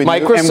agreeing with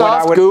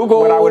Microsoft, you.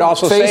 Google, what I would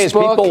also Facebook, say is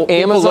people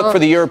Amazon. look for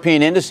the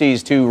European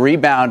indices to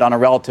rebound on a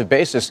relative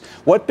basis.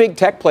 What big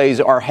tech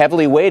plays are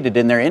heavily weighted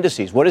in their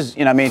indices? What is,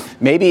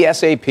 maybe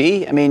SAP?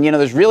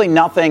 There's really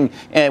nothing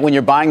when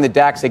you're buying the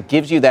DAX that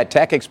gives you that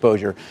tech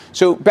exposure.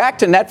 So back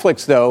to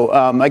Netflix, though.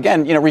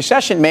 Again,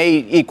 recession may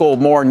equal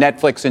more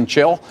Netflix and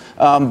chill.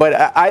 But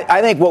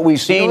I think what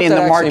we've seen in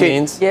the market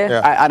means?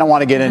 I don't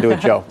want to get into it,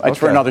 Joe. It's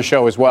for another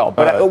show as well.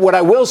 But what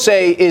I will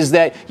say is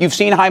that you've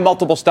seen high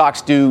multiple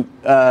stocks do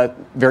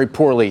very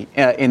poorly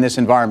in this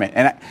environment.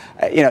 And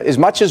as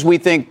much as we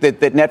think that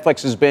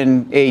Netflix has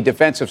been a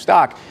defensive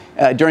stock,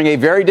 during a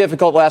very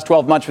difficult last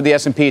 12 months for the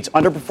S&P, it's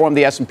underperformed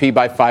the S&P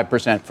by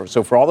 5%.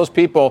 So for all those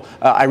people,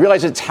 I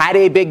realize it's had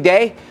a big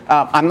day.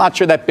 I'm not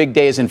sure that big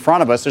day is in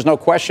front of us. There's no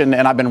question,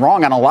 and I've been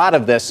wrong on a lot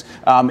of this.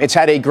 It's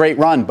had a great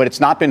run, but it's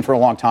not been for a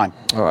long time.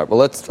 All right. Well,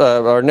 let's.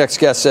 Our next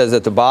guest says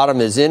that the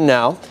bottom is in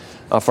now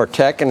for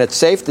tech, and it's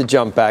safe to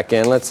jump back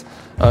in. Let's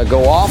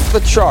go off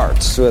the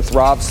charts with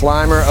Rob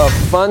Slimer of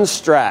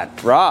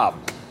Fundstrat. Rob.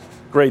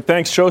 Great.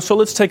 Thanks, Joe. So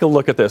let's take a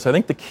look at this. I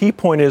think the key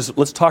point is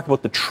let's talk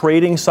about the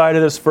trading side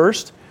of this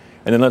first,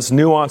 and then let's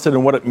nuance it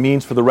and what it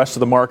means for the rest of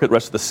the market,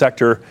 rest of the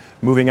sector,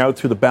 moving out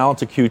through the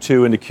balance of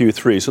Q2 into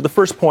Q3. So the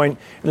first point,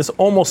 and this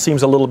almost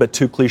seems a little bit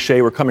too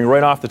cliche, we're coming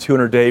right off the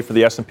 200-day for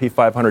the S&P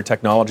 500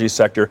 technology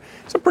sector.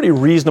 It's a pretty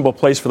reasonable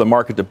place for the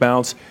market to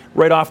bounce.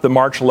 Right off the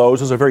March lows,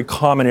 those are very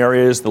common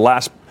areas, the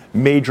last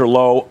major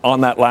low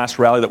on that last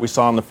rally that we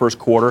saw in the first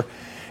quarter.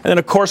 And then,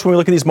 of course, when we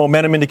look at these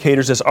momentum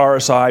indicators, this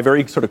RSI,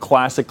 very sort of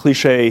classic,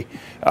 cliche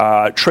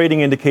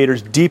trading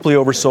indicators, deeply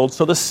oversold.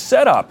 So the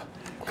setup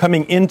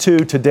coming into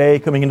today,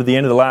 coming into the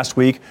end of the last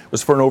week,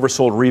 was for an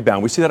oversold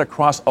rebound. We see that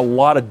across a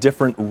lot of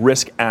different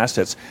risk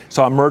assets.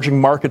 Saw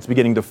emerging markets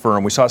beginning to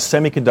firm. We saw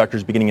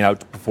semiconductors beginning to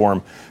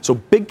outperform. So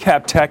big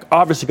cap tech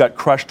obviously got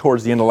crushed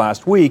towards the end of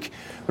last week,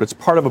 but it's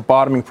part of a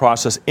bottoming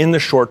process in the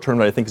short term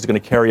that I think is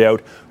going to carry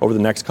out over the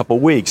next couple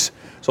of weeks.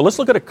 So let's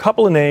look at a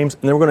couple of names,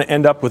 and then we're going to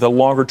end up with a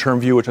longer-term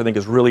view, which I think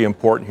is really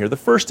important here. The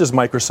first is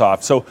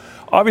Microsoft. So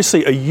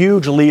obviously a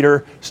huge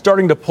leader,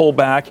 starting to pull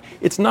back.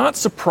 It's not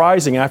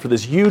surprising after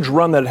this huge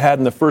run that it had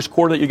in the first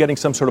quarter that you're getting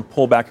some sort of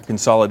pullback or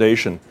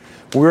consolidation.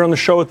 When we were on the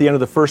show at the end of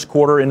the first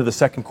quarter, into the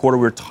second quarter,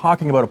 we were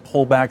talking about a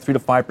pullback, 3 to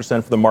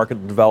 5% for the market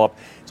to develop.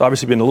 It's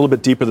obviously been a little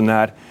bit deeper than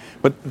that.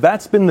 But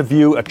that's been the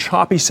view, a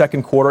choppy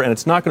second quarter, and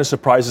it's not going to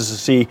surprise us to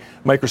see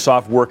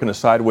Microsoft work in a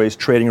sideways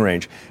trading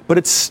range. But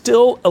it's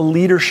still a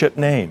leadership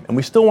name, and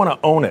we still want to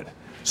own it.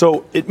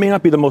 So it may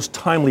not be the most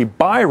timely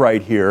buy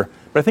right here,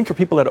 but I think for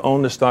people that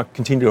own the stock,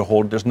 continue to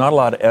hold, there's not a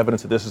lot of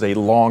evidence that this is a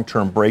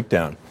long-term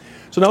breakdown.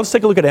 So now let's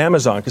take a look at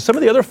Amazon, because some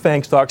of the other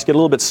FANG stocks get a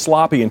little bit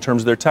sloppy in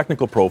terms of their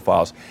technical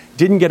profiles.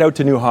 Didn't get out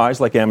to new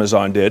highs like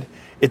Amazon did.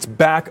 It's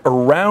back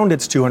around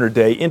its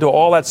 200-day into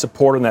all that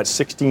support in that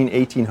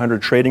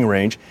 1,800 trading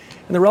range.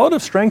 And the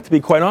relative strength, to be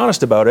quite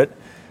honest about it,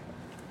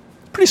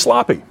 pretty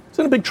sloppy. It's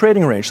in a big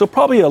trading range. So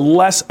probably a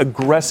less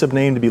aggressive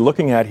name to be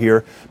looking at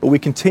here, but we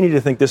continue to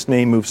think this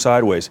name moves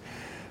sideways.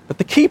 But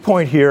the key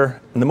point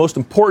here, and the most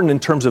important in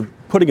terms of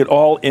putting it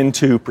all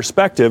into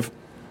perspective,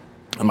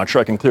 I'm not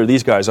sure I can clear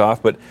these guys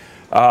off, but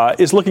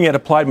is looking at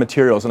Applied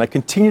Materials. And I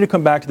continue to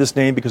come back to this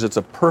name because it's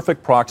a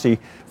perfect proxy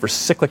for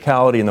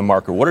cyclicality in the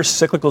market. What are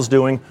cyclicals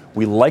doing?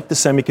 We like the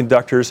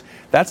semiconductors.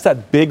 That's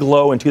that big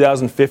low in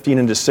 2015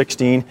 into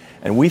 16.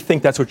 And we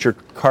think that's what you're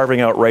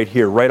carving out right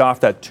here, right off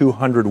that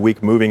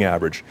 200-week moving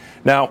average.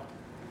 Now,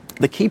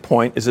 the key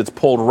point is it's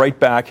pulled right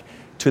back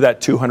to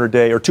that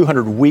 200-day or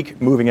 200-week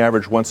moving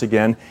average once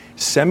again.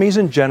 Semis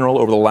in general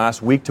over the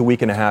last week to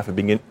week and a half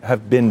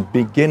have been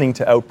beginning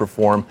to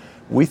outperform.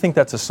 We think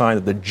that's a sign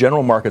that the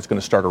general market's going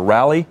to start a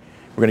rally,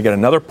 We're going to get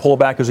another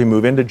pullback as we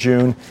move into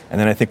June, and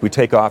then I think we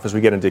take off as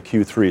we get into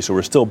Q3. So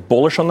we're still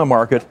bullish on the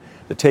market.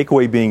 The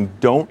takeaway being,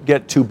 don't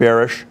get too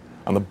bearish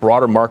on the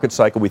broader market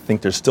cycle. We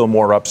think there's still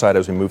more upside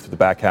as we move through the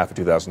back half of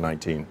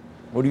 2019.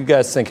 What do you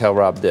guys think how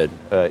Rob did,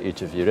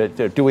 each of you?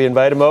 Do we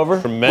invite him over?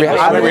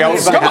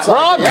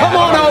 Rob, come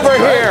on over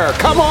here.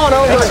 Come on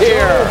over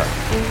here.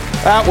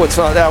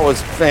 That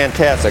was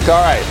fantastic.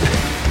 All right.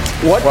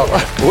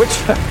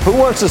 Who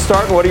wants to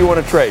start and what do you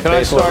want to trade? Can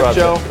I start,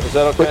 Joe? Is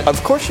that okay?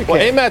 Of course you can.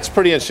 Well, AMAT's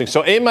pretty interesting.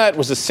 So AMAT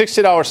was a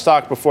 $60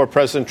 stock before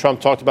President Trump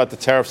talked about the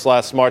tariffs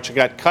last March. It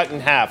got cut in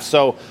half.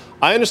 So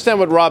I understand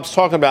what Rob's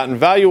talking about. And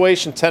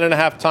valuation,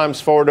 10.5 times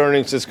forward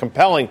earnings is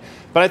compelling.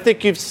 But I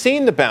think you've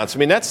seen the bounce. I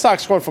mean, that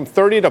stock's going from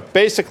 30 to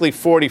basically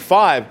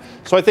 45.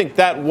 So I think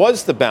that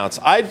was the bounce.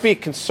 I'd be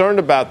concerned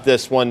about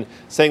this one,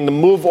 saying the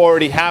move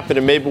already happened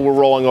and maybe we're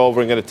rolling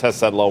over and going to test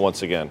that low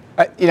once again.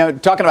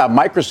 Talking about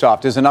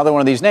Microsoft is another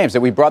one of these names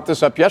that we brought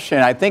this up yesterday.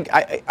 And I think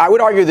I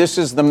would argue this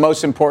is the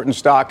most important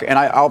stock. And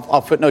I'll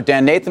footnote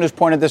Dan Nathan has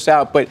pointed this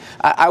out. But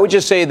I would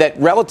just say that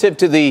relative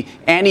to the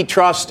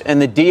antitrust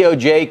and the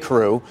DOJ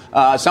crew,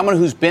 someone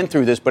who's been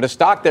through this, but a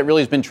stock that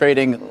really has been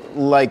trading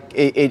like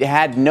it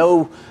had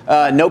no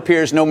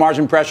peers, no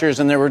margin pressures,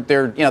 and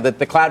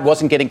the cloud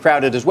wasn't getting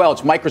crowded as well.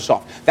 It's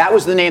Microsoft. That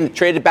was the name that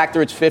traded back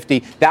through its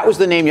 50. That was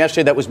the name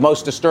yesterday that was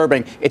most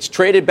disturbing. It's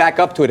traded back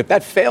up to it. If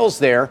that fails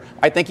there,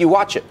 I think you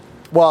watch it.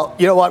 Well,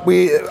 you know what?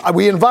 We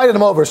invited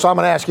him over, so I'm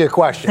going to ask you a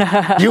question.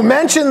 You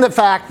mentioned the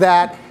fact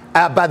that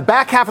by the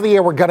back half of the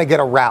year, we're going to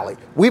get a rally.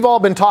 We've all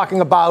been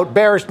talking about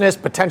bearishness,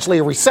 potentially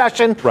a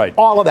recession,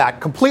 all of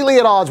that. Completely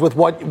at odds with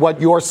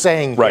what you're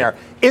saying here.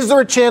 Is there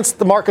a chance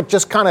the market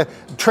just kind of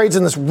trades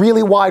in this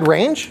really wide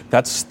range?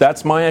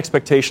 That's my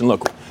expectation.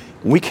 Look,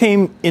 we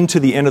came into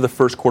the end of the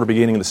first quarter,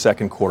 beginning of the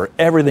second quarter.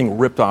 Everything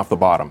ripped off the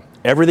bottom.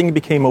 Everything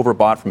became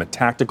overbought from a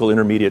tactical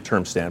intermediate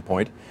term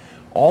standpoint.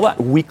 All that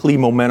weekly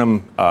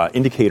momentum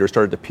indicator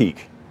started to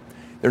peak.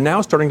 They're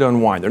now starting to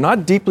unwind. They're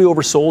not deeply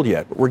oversold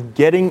yet, but we're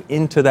getting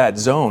into that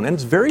zone. And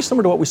it's very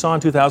similar to what we saw in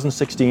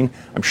 2016.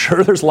 I'm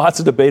sure there's lots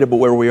of debate about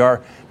where we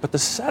are, but the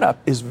setup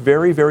is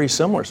very, very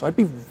similar. So I'd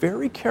be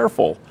very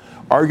careful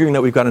arguing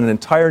that we've got an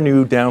entire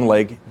new down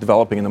leg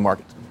developing in the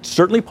market.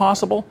 Certainly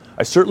possible.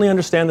 I certainly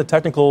understand the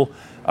technical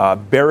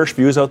bearish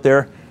views out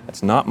there.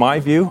 That's not my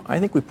view. I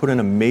think we put in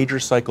a major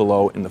cycle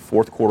low in the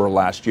fourth quarter of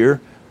last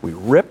year. We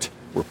ripped.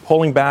 We're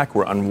pulling back.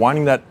 We're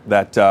unwinding that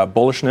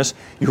bullishness.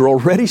 You're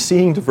already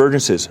seeing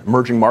divergences.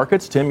 Emerging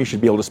markets, Tim, you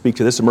should be able to speak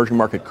to this. Emerging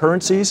market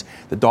currencies,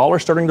 the dollar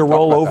starting to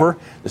roll over.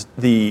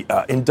 The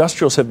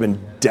industrials have been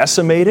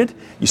decimated.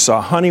 You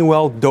saw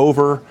Honeywell,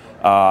 Dover,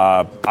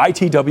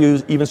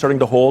 ITW even starting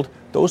to hold.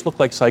 Those look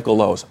like cycle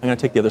lows. I'm going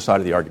to take the other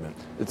side of the argument.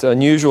 It's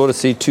unusual to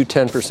see two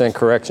 10%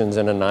 corrections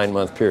in a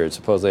 9-month period.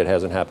 Supposedly it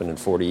hasn't happened in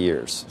 40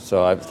 years.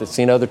 So I've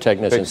seen other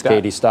technicians,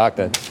 Katie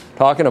Stockton,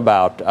 talking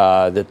about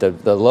that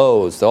the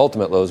lows, the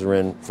ultimate lows are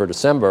in for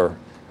December,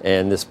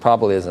 and this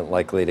probably isn't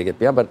likely to get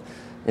beyond. But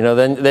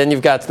then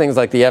you've got things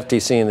like the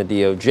FTC and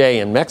the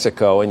DOJ in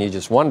Mexico, and you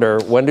just wonder,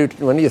 when do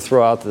you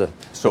throw out the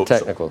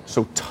technical?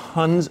 So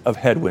tons of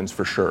headwinds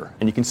for sure,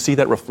 and you can see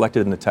that reflected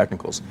in the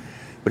technicals.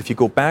 But if you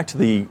go back to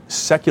the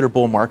secular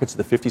bull markets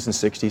of the 50s and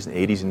 60s and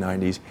 80s and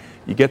 90s,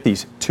 you get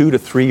these 2 to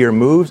 3 year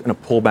moves and a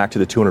pullback to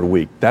the 200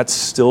 week. That's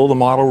still the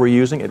model we're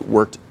using. It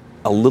worked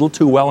a little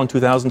too well in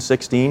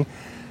 2016.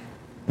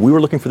 We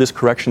were looking for this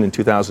correction in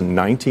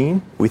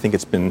 2019. We think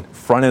it's been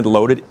front-end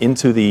loaded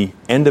into the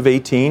end of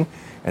 18.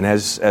 And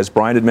as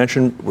Brian had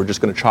mentioned, we're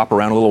just going to chop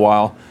around a little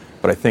while.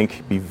 But I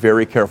think be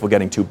very careful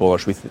getting too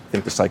bullish. We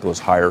think the cycle is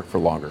higher for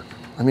longer.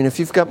 I mean, if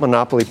you've got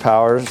monopoly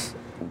powers,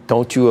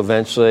 don't you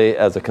eventually,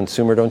 as a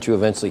consumer,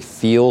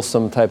 feel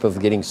some type of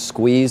getting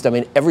squeezed? I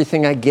mean,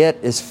 everything I get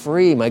is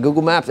free. My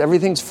Google Maps,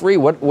 everything's free.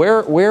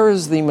 Where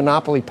is the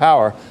monopoly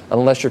power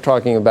unless you're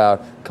talking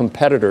about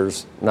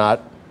competitors,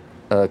 not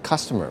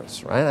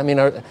customers, right? I mean,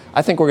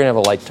 I think we're going to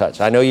have a light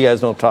touch. I know you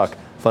guys don't talk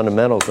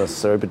fundamentals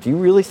necessarily, but do you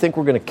really think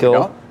we're going to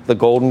kill the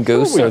golden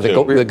goose or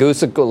the goose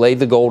that laid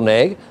the golden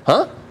egg?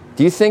 Huh?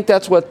 Do you think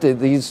that's what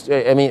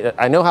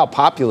I know how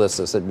populist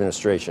this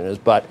administration is,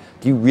 but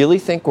do you really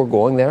think we're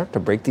going there to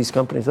break these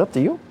companies up?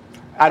 Do you?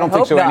 I don't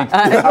think so.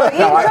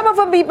 Some of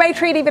them may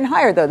trade even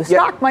higher, though. The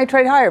stock might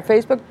trade higher.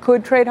 Facebook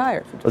could trade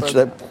higher.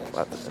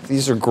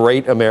 These are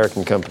great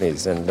American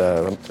companies. And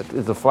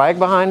is the flag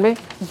behind me?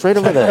 It's right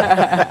over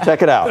there.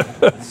 Check it out.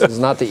 This is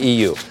not the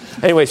EU.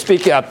 Anyway,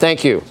 speaking up,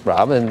 thank you,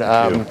 Rob. And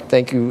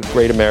thank you,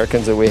 great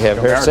Americans that we have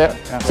here.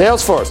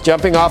 Salesforce,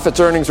 jumping off its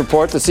earnings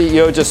report. The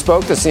CEO just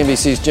spoke to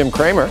CNBC's Jim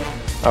Cramer.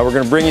 We're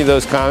going to bring you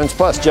those comments.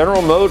 Plus,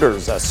 General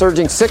Motors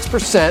surging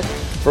 6%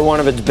 for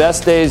one of its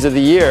best days of the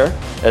year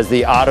as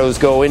the autos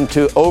go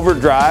into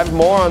overdrive.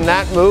 More on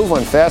that move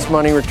when Fast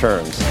Money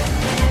returns.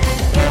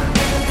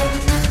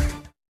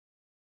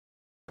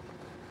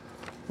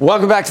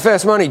 Welcome back to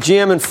Fast Money.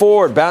 GM and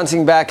Ford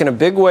bouncing back in a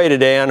big way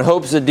today on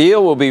hopes a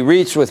deal will be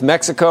reached with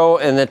Mexico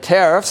and the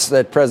tariffs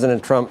that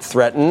President Trump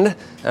threatened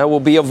will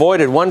be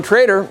avoided. One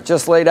trader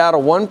just laid out a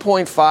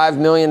 $1.5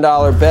 million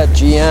bet.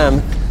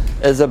 GM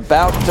is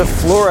about to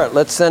floor it.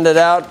 Let's send it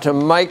out to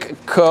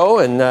Mike Coe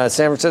in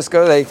San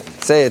Francisco. They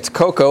say it's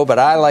Coco, but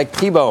I like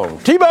T-Bone.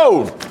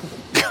 T-Bone!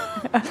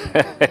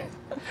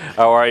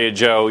 How are you,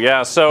 Joe?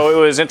 Yeah, so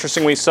it was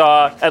interesting. We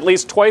saw at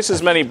least twice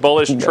as many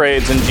bullish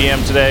trades in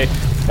GM today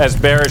as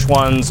bearish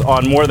ones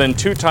on more than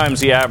 2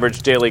 times the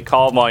average daily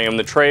call volume.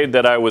 The trade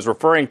that I was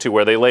referring to,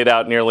 where they laid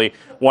out nearly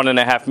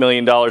 $1.5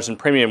 million in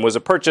premium, was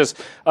a purchase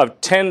of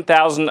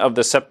 10,000 of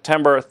the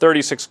September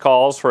 36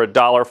 calls for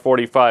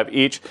 $1.45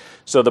 each.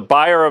 So the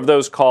buyer of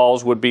those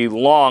calls would be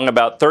long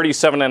about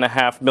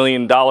 $37.5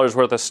 million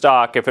worth of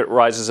stock if it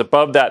rises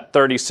above that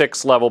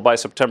 36 level by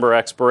September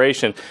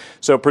expiration.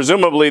 So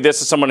presumably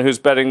this is someone who's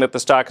betting that the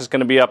stock is going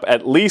to be up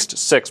at least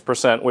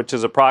 6%, which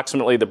is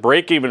approximately the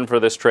break even for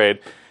this trade.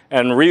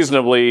 And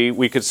reasonably,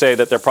 we could say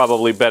that they're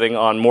probably betting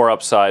on more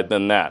upside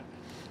than that.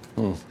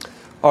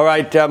 All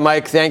right,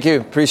 Mike, thank you.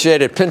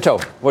 Appreciate it. Pinto,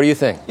 what do you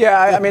think? Yeah,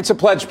 I mean, it's a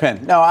pledge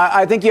pin. No,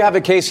 I think you have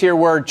a case here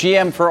where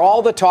GM, for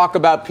all the talk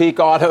about peak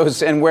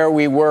autos and where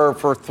we were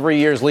for 3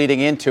 years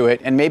leading into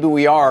it, and maybe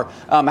we are,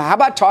 how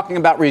about talking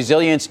about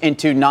resilience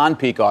into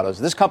non-peak autos?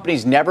 This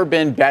company's never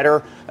been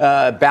better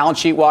balance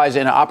sheet-wise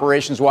and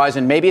operations-wise,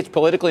 and maybe it's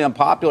politically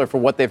unpopular for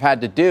what they've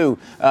had to do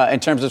in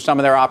terms of some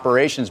of their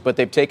operations, but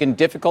they've taken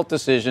difficult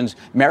decisions.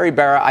 Mary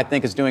Barra, I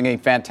think, is doing a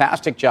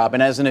fantastic job.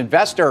 And as an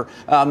investor,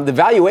 the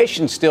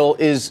valuation still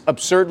is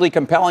absurdly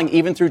compelling,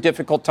 even through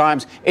difficult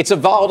times. It's a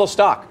volatile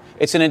stock.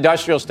 It's an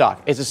industrial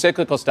stock. It's a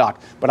cyclical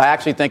stock. But I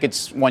actually think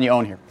it's one you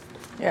own here.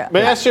 Yeah.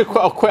 May I ask you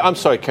I'm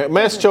sorry,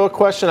 may I ask Joe a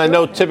question? I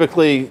know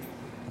typically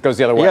it goes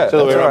the other way. Yeah,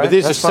 right. but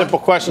these are simple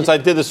questions. I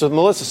did this with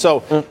Melissa.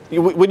 So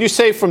would you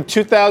say from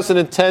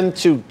 2010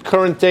 to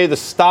current day, the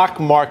stock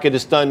market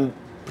has done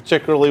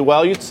particularly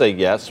well? You'd say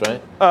yes,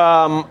 right?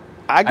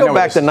 I go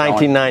back to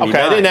 1999. Okay,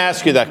 I didn't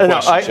ask you that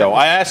question, Joe.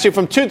 I asked you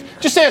from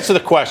just answer the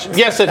question.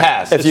 Yes, it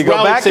has. If you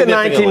go back to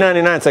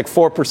 1999, it's like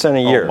 4%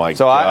 a year. Oh my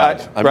so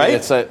God. I right?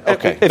 It's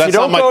okay. If you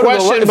don't go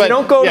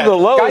to the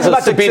lows, guys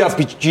about to beat up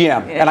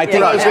GM, and I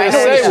think what I was going to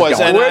say was,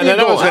 and I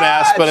know I was going to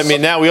ask, but I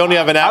mean now we only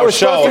have an hour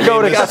show.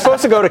 I was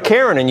supposed to go to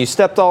Karen, and you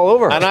stepped all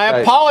over her. And I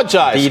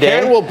apologize.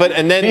 Karen will, but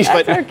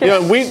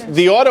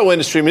the auto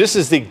industry. I mean, this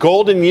is the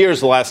golden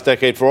years the last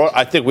decade for.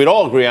 I think we'd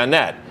all agree on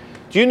that.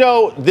 Do you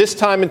know this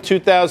time in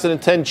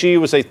 2010, GE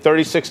was a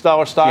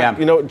 $36 stock? Yeah.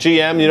 You know,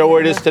 GM, you know where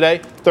it is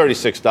today?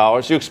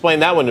 $36. You explain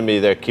that one to me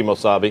there,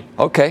 Kimosabe.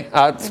 Okay,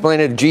 I'll explain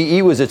it.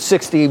 GE was at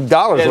 $60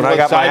 when I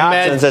got my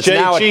options. It's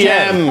now at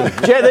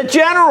 10.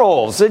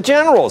 The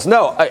generals.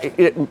 No,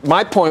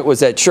 my point was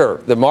that, sure,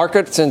 the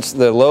market since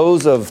the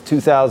lows of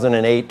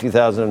 2008,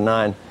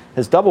 2009,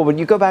 has doubled. But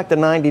you go back to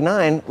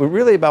 99, we're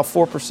really about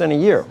 4% a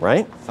year,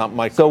 right?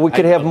 So we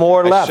could have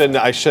more left.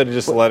 I should have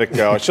just let it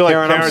go. I should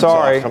Karen, I'm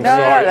sorry. I'm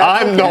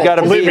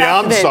sorry. Believe me,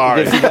 I'm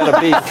sorry. If you got a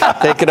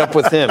beef, take it up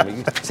with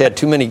him. He's had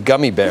too many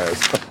gummy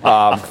bears,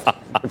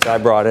 which I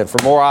brought in.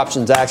 For more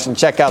options action,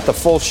 check out the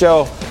full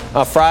show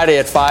Friday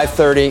at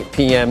 5:30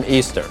 p.m.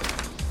 Eastern.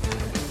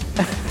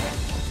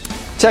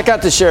 Check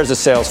out the shares of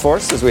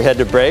Salesforce as we head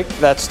to break.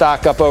 That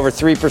stock up over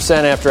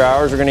 3% after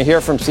hours. We're going to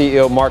hear from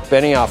CEO Mark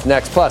Benioff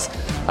next. Plus,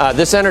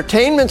 this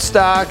entertainment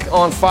stock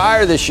on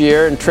fire this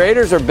year, and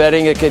traders are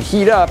betting it could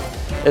heat up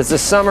as the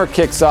summer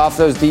kicks off.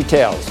 Those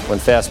details when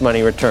Fast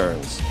Money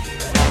returns.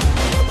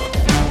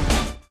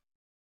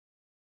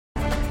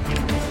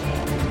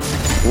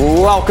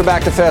 Welcome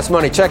back to Fast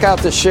Money. Check out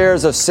the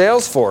shares of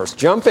Salesforce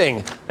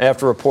jumping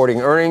after reporting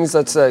earnings.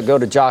 Let's go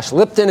to Josh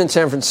Lipton in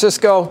San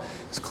Francisco.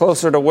 It's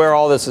closer to where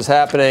all this is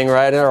happening,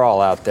 right? They're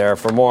all out there.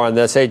 For more on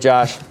this, hey,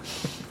 Josh.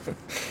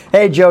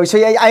 Hey, Joe. So,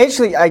 yeah,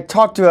 I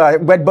talked to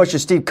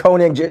Wedbush's Steve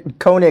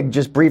Koenig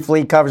just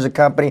briefly, covers the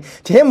company.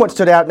 To him, what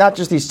stood out, not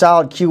just these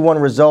solid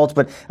Q1 results,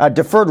 but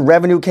deferred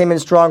revenue came in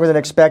stronger than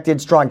expected,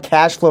 strong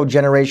cash flow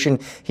generation.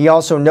 He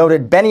also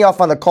noted Benioff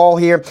on the call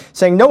here,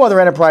 saying no other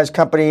enterprise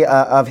company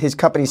of his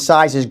company's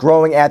size is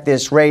growing at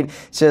this rate.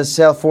 Says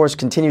Salesforce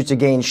continues to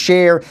gain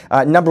share.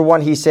 Number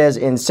one, he says,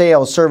 in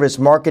sales, service,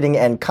 marketing,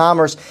 and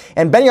commerce.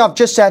 And Benioff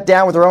just sat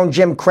down with their own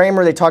Jim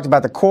Cramer. They talked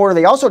about the quarter.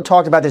 They also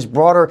talked about this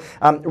broader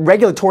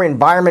regulatory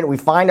environment we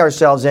find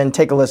ourselves in.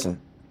 Take a listen.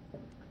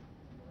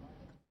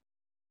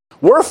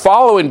 We're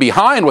following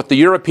behind what the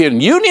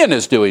European Union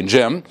is doing,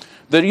 Jim.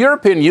 The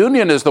European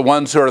Union is the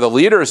ones who are the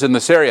leaders in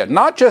this area,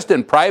 not just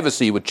in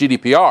privacy with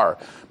GDPR,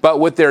 but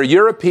with their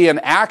European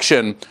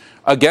action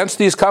against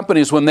these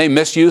companies when they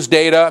misuse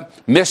data,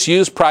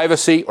 misuse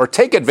privacy, or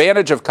take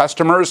advantage of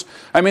customers.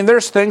 I mean,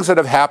 there's things that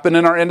have happened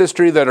in our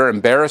industry that are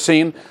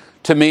embarrassing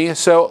to me.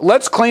 So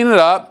let's clean it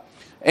up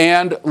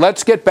and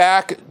let's get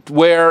back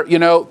where,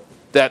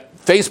 that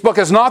Facebook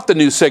is not the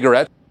new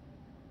cigarette.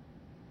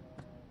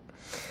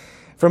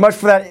 For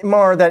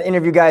more of that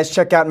interview, guys,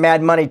 check out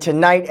Mad Money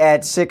tonight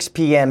at 6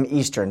 p.m.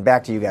 Eastern.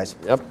 Back to you guys.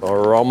 Yep,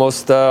 we're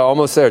almost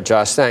there,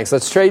 Josh. Thanks.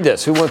 Let's trade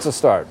this. Who wants to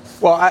start?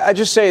 Well, I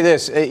just say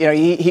this.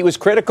 He was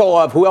critical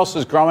of who else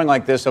is growing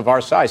like this of our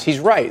size. He's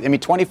right. I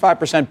mean,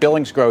 25%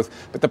 billings growth.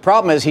 But the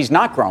problem is he's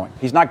not growing.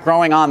 He's not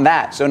growing on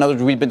that. So in other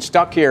words, we've been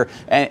stuck here.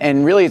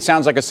 And really, it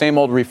sounds like a same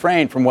old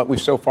refrain from what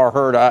we've so far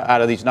heard out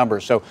of these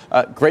numbers. So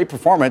great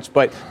performance.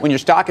 But when your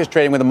stock is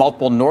trading with a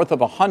multiple north of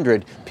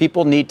 100,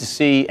 people need to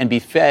see and be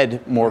fed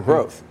more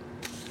growth.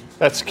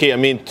 That's key. I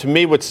mean, to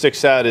me, what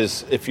sticks out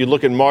is if you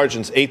look at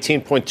margins,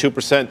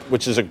 18.2%,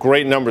 which is a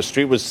great number.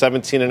 Street was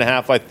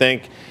 17.5%, I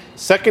think.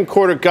 Second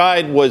quarter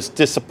guide was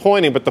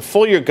disappointing, but the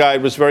full year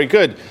guide was very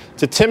good.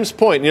 To Tim's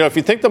point, if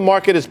you think the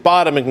market is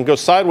bottom and can go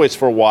sideways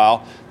for a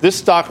while, this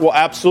stock will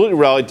absolutely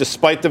rally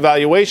despite the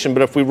valuation.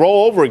 But if we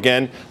roll over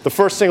again, the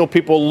first thing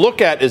people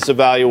look at is the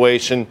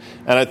valuation,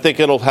 and I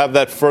think it'll have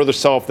that further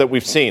sell-off that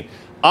we've seen.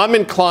 I'm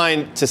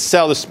inclined to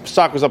sell. This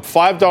stock was up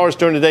 $5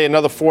 during the day,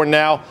 another $4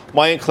 now.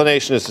 My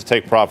inclination is to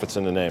take profits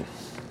in the name.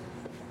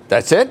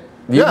 That's it?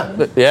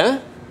 Yeah?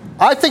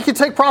 I think you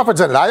take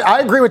profits in it. I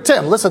agree with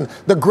Tim. Listen,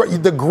 the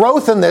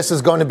growth in this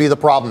is going to be the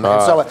problem.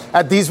 And so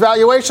at these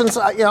valuations,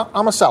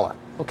 I'm a seller.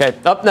 Okay,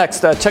 up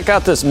next, check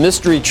out this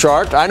mystery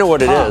chart. I know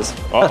what it is.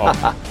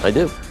 Uh-oh. I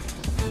do.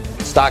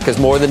 Stock has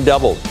more than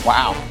doubled.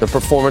 Wow. The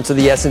performance of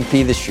the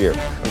S&P this year.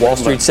 Wall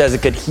Street says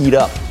it could heat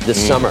up this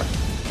summer.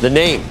 The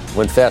name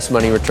when Fast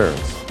Money returns.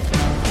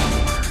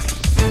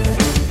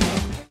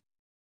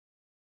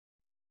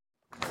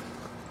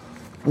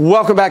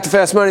 Welcome back to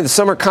Fast Money. The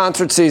summer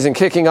concert season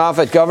kicking off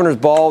at Governor's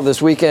Ball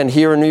this weekend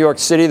here in New York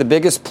City. The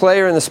biggest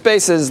player in the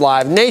space is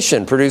Live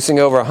Nation, producing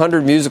over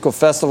 100 musical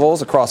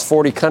festivals across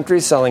 40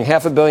 countries, selling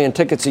 500 million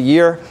tickets a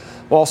year.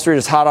 Wall Street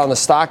is hot on the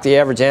stock. The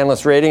average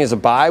analyst rating is a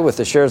buy, with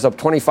the shares up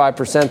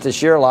 25%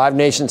 this year. Live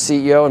Nation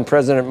CEO and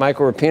President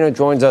Michael Rapino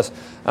joins us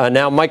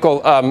now.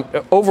 Michael,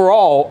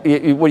 overall,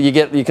 what do you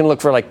get? You can look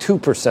for like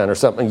 2% or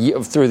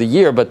something through the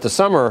year, but the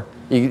summer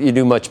you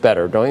do much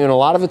better, don't you? And a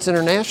lot of it's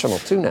international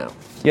too now.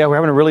 Yeah, we're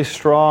having a really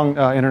strong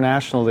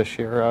international this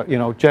year.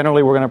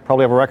 Generally we're going to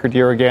probably have a record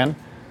year again.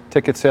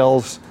 Ticket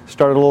sales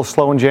started a little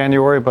slow in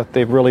January, but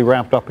they've really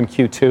ramped up in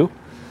Q2.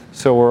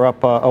 So we're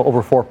up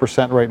over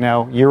 4% right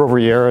now, year over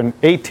year, and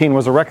 18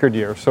 was a record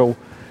year. So,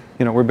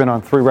 we've been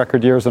on 3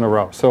 record years in a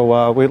row.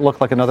 So we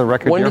look like another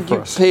record year for us. When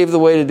did you pave the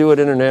way to do it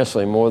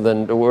internationally, more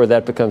than where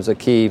that becomes a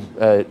key,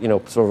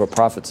 sort of a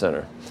profit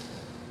center?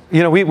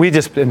 We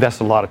just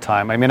invested a lot of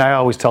time. I mean, I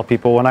always tell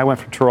people when I went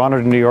from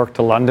Toronto to New York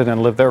to London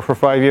and lived there for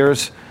 5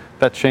 years,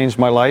 that changed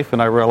my life,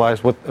 and I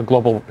realized what a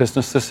global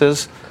business this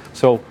is.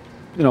 So,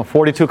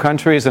 42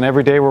 countries, and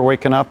every day we're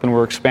waking up and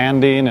we're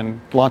expanding and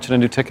launching a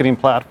new ticketing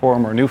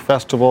platform or a new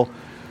festival.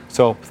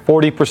 So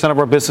 40% of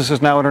our business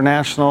is now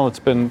international. It's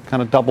been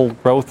kind of double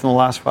growth in the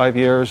last 5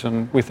 years,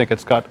 and we think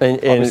it's got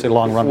obviously a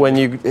long run.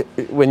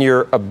 When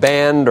you're a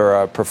band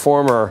or a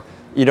performer,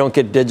 you don't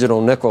get digital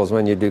nickels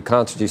when you do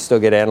concerts. You still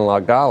get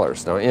analog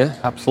dollars, don't you?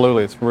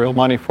 Absolutely. It's real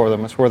money for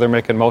them. It's where they're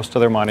making most of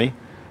their money.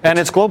 And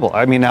it's global.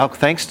 I mean, now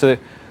thanks to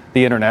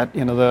the internet,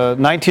 the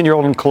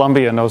 19-year-old in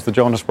Colombia knows the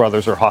Jonas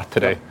Brothers are hot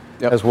today.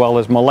 Yep. As well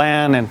as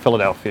Milan and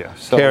Philadelphia.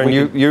 So Karen,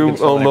 you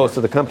own most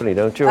of the company,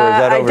 don't you? Or is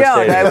that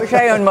overstated? I don't. I wish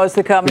I owned most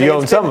of the company. You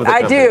own some of the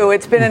company. I do.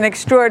 It's been an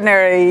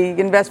extraordinary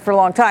investment for a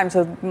long time.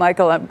 So,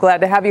 Michael, I'm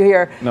glad to have you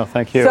here. No,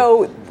 thank you.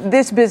 So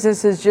this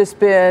business has just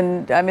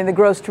been, the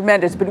growth's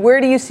tremendous. But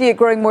where do you see it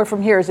growing more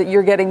from here? Is it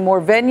you're getting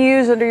more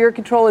venues under your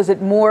control? Is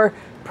it more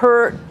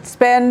per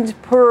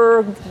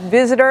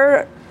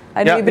visitor?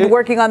 I know you've been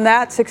working on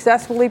that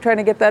successfully, trying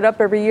to get that up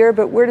every year,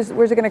 but where's it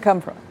going to come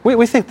from?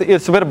 We think that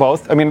it's a bit of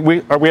both. I mean,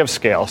 we have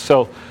scale.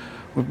 So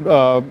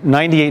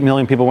 98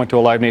 million people went to a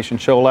Live Nation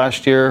show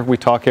last year. We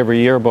talk every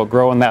year about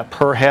growing that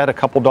per head a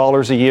couple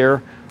dollars a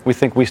year. We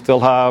think we're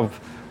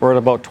at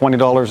about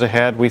 $20 a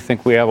head. We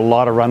think we have a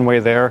lot of runway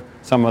there.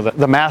 Some of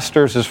the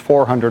Masters is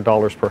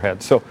 $400 per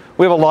head. So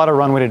we have a lot of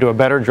runway to do a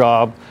better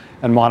job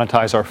and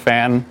monetize our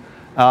fan.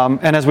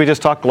 And as we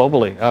just talked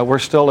globally, we're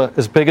still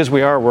as big as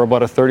we are. We're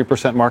about a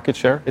 30% market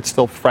share. It's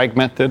still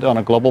fragmented on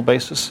a global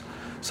basis.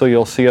 So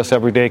you'll see us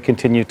every day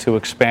continue to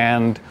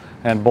expand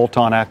and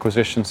bolt-on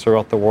acquisitions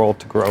throughout the world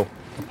to grow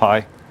the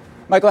pie.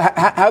 Michael,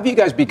 how have you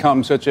guys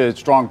become such a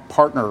strong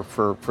partner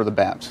for the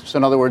bands? So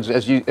in other words,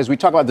 as we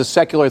talk about the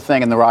secular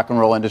thing in the rock and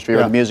roll industry or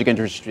the music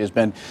industry has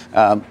been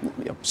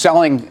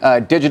selling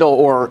digital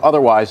or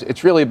otherwise,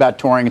 it's really about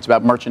touring, it's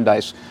about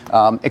merchandise.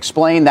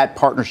 Explain that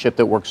partnership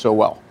that works so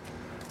well.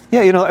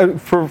 Yeah,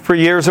 for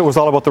years it was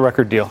all about the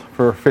record deal.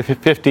 For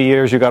 50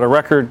 years, you got a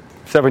record,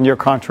 7-year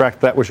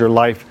contract, that was your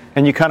life.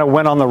 And you kind of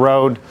went on the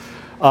road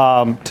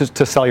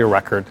to sell your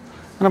record.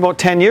 And about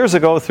 10 years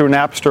ago, through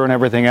Napster and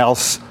everything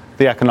else,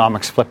 the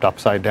economics flipped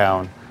upside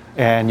down.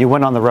 And you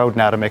went on the road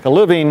now to make a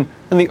living,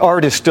 and the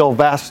art is still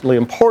vastly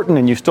important,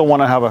 and you still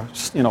want to have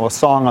a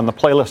song on the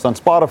playlist on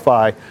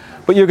Spotify,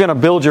 but you're going to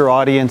build your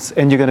audience,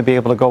 and you're going to be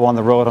able to go on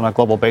the road on a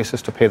global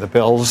basis to pay the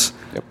bills.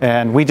 Yep.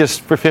 And we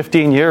just, for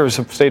 15 years,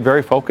 have stayed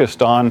very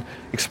focused on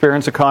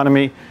experience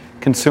economy,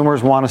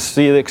 Consumers want to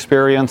see the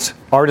experience.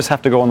 Artists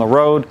have to go on the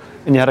road,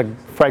 and you had a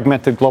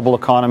fragmented global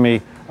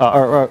economy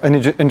or an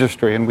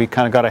industry, and we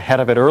kind of got ahead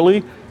of it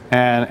early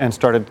and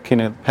started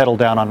kind of pedal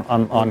down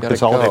on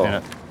consolidating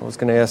it. I was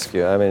going to ask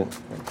you. I mean,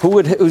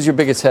 who's your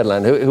biggest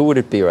headline? Who would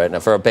it be right now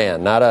for a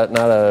band? Not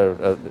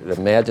a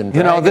Imagine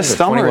Dragons, this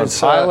summer 21 it's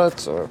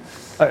Pilots or.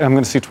 I'm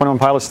going to see 21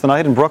 Pilots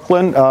tonight in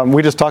Brooklyn.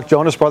 We just talked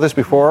Jonas Brothers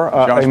before.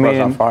 Jonas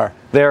Brothers on fire.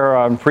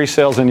 They're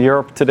pre-sales in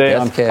Europe today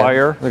on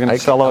fire. They're going to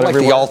sell out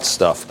everywhere. I like the alt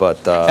stuff,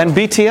 but and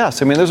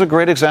BTS. I mean, there's a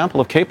great example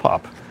of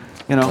K-pop.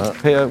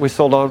 We're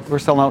selling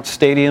out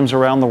stadiums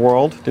around the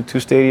world. Did 2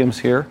 stadiums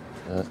here.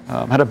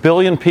 Had 1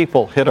 billion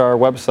people hit our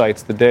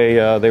websites the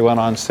day they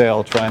went on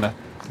sale trying to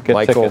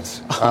get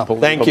tickets.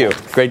 Thank you.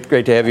 Great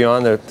to have you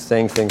on. They're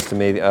saying things to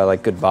me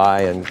like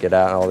goodbye and get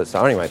out and all this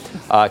stuff. Anyway,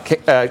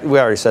 we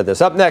already said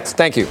this. Up next,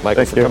 thank you,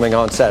 Michael, for coming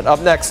on set. Up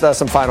next,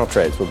 some final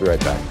trades. We'll be right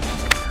back.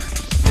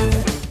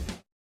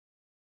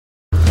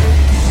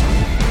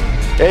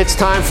 It's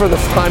time for the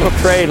final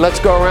trade. Let's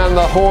go around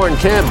the horn.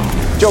 Tim.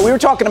 Joe, we were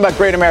talking about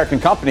great American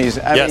companies.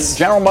 I mean,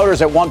 General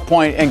Motors at one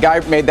point, and Guy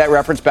made that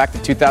reference back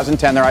to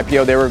 2010, their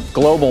IPO, they were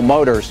Global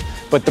Motors.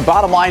 But the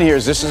bottom line here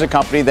is this is a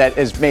company that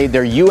has made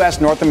their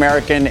U.S., North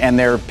American, and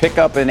their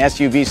pickup and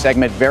SUV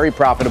segment very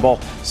profitable,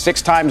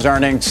 6 times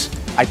earnings.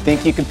 I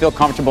think you can feel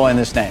comfortable in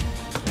this name.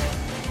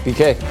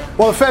 BK.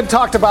 Well, the Fed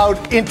talked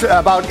about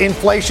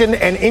inflation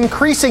and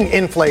increasing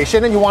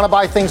inflation, and you want to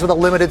buy things with a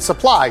limited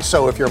supply.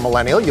 So if you're a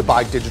millennial, you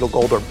buy digital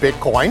gold or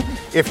Bitcoin.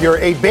 If you're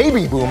a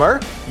baby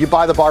boomer, you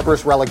buy the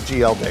Barbarous Relic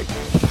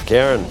GLD.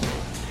 Karen.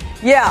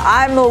 Yeah,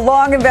 I'm a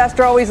long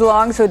investor, always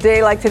long, so a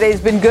day like today's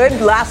been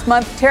good. Last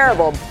month,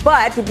 terrible.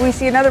 But if we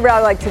see another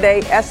rally like today,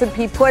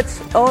 S&P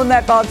puts own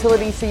that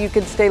volatility so you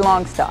can stay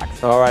long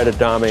stocks. All right,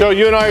 Adami. Joe,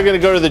 you and I are going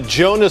to go to the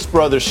Jonas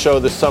Brothers show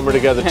this summer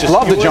together. Just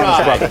love the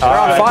Jonas Brothers. They're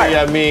on fire.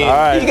 I mean,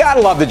 you got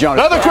to love the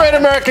Jonas Brothers. Brothers. Another great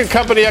American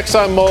company,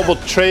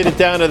 ExxonMobil, traded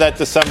down to that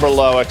December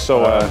low,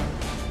 XOM.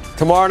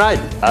 Tomorrow night,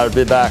 I'll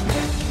be back.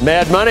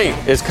 Mad Money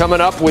is coming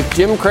up with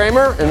Jim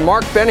Cramer and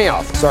Mark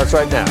Benioff. Starts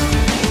right now.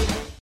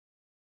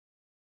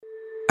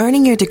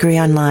 Earning your degree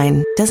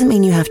online doesn't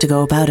mean you have to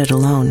go about it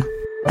alone.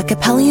 At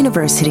Capella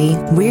University,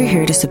 we're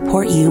here to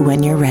support you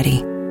when you're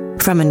ready.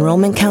 From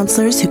enrollment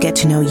counselors who get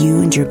to know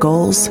you and your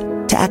goals,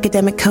 to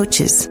academic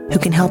coaches who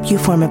can help you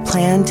form a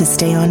plan to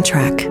stay on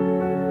track.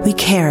 We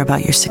care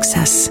about your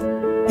success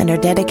and are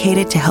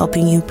dedicated to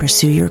helping you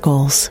pursue your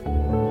goals.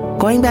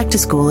 Going back to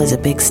school is a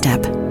big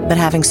step, but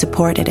having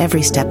support at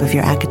every step of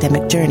your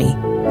academic journey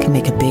can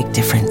make a big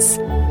difference.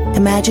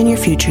 Imagine your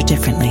future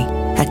differently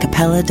at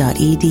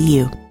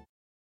capella.edu.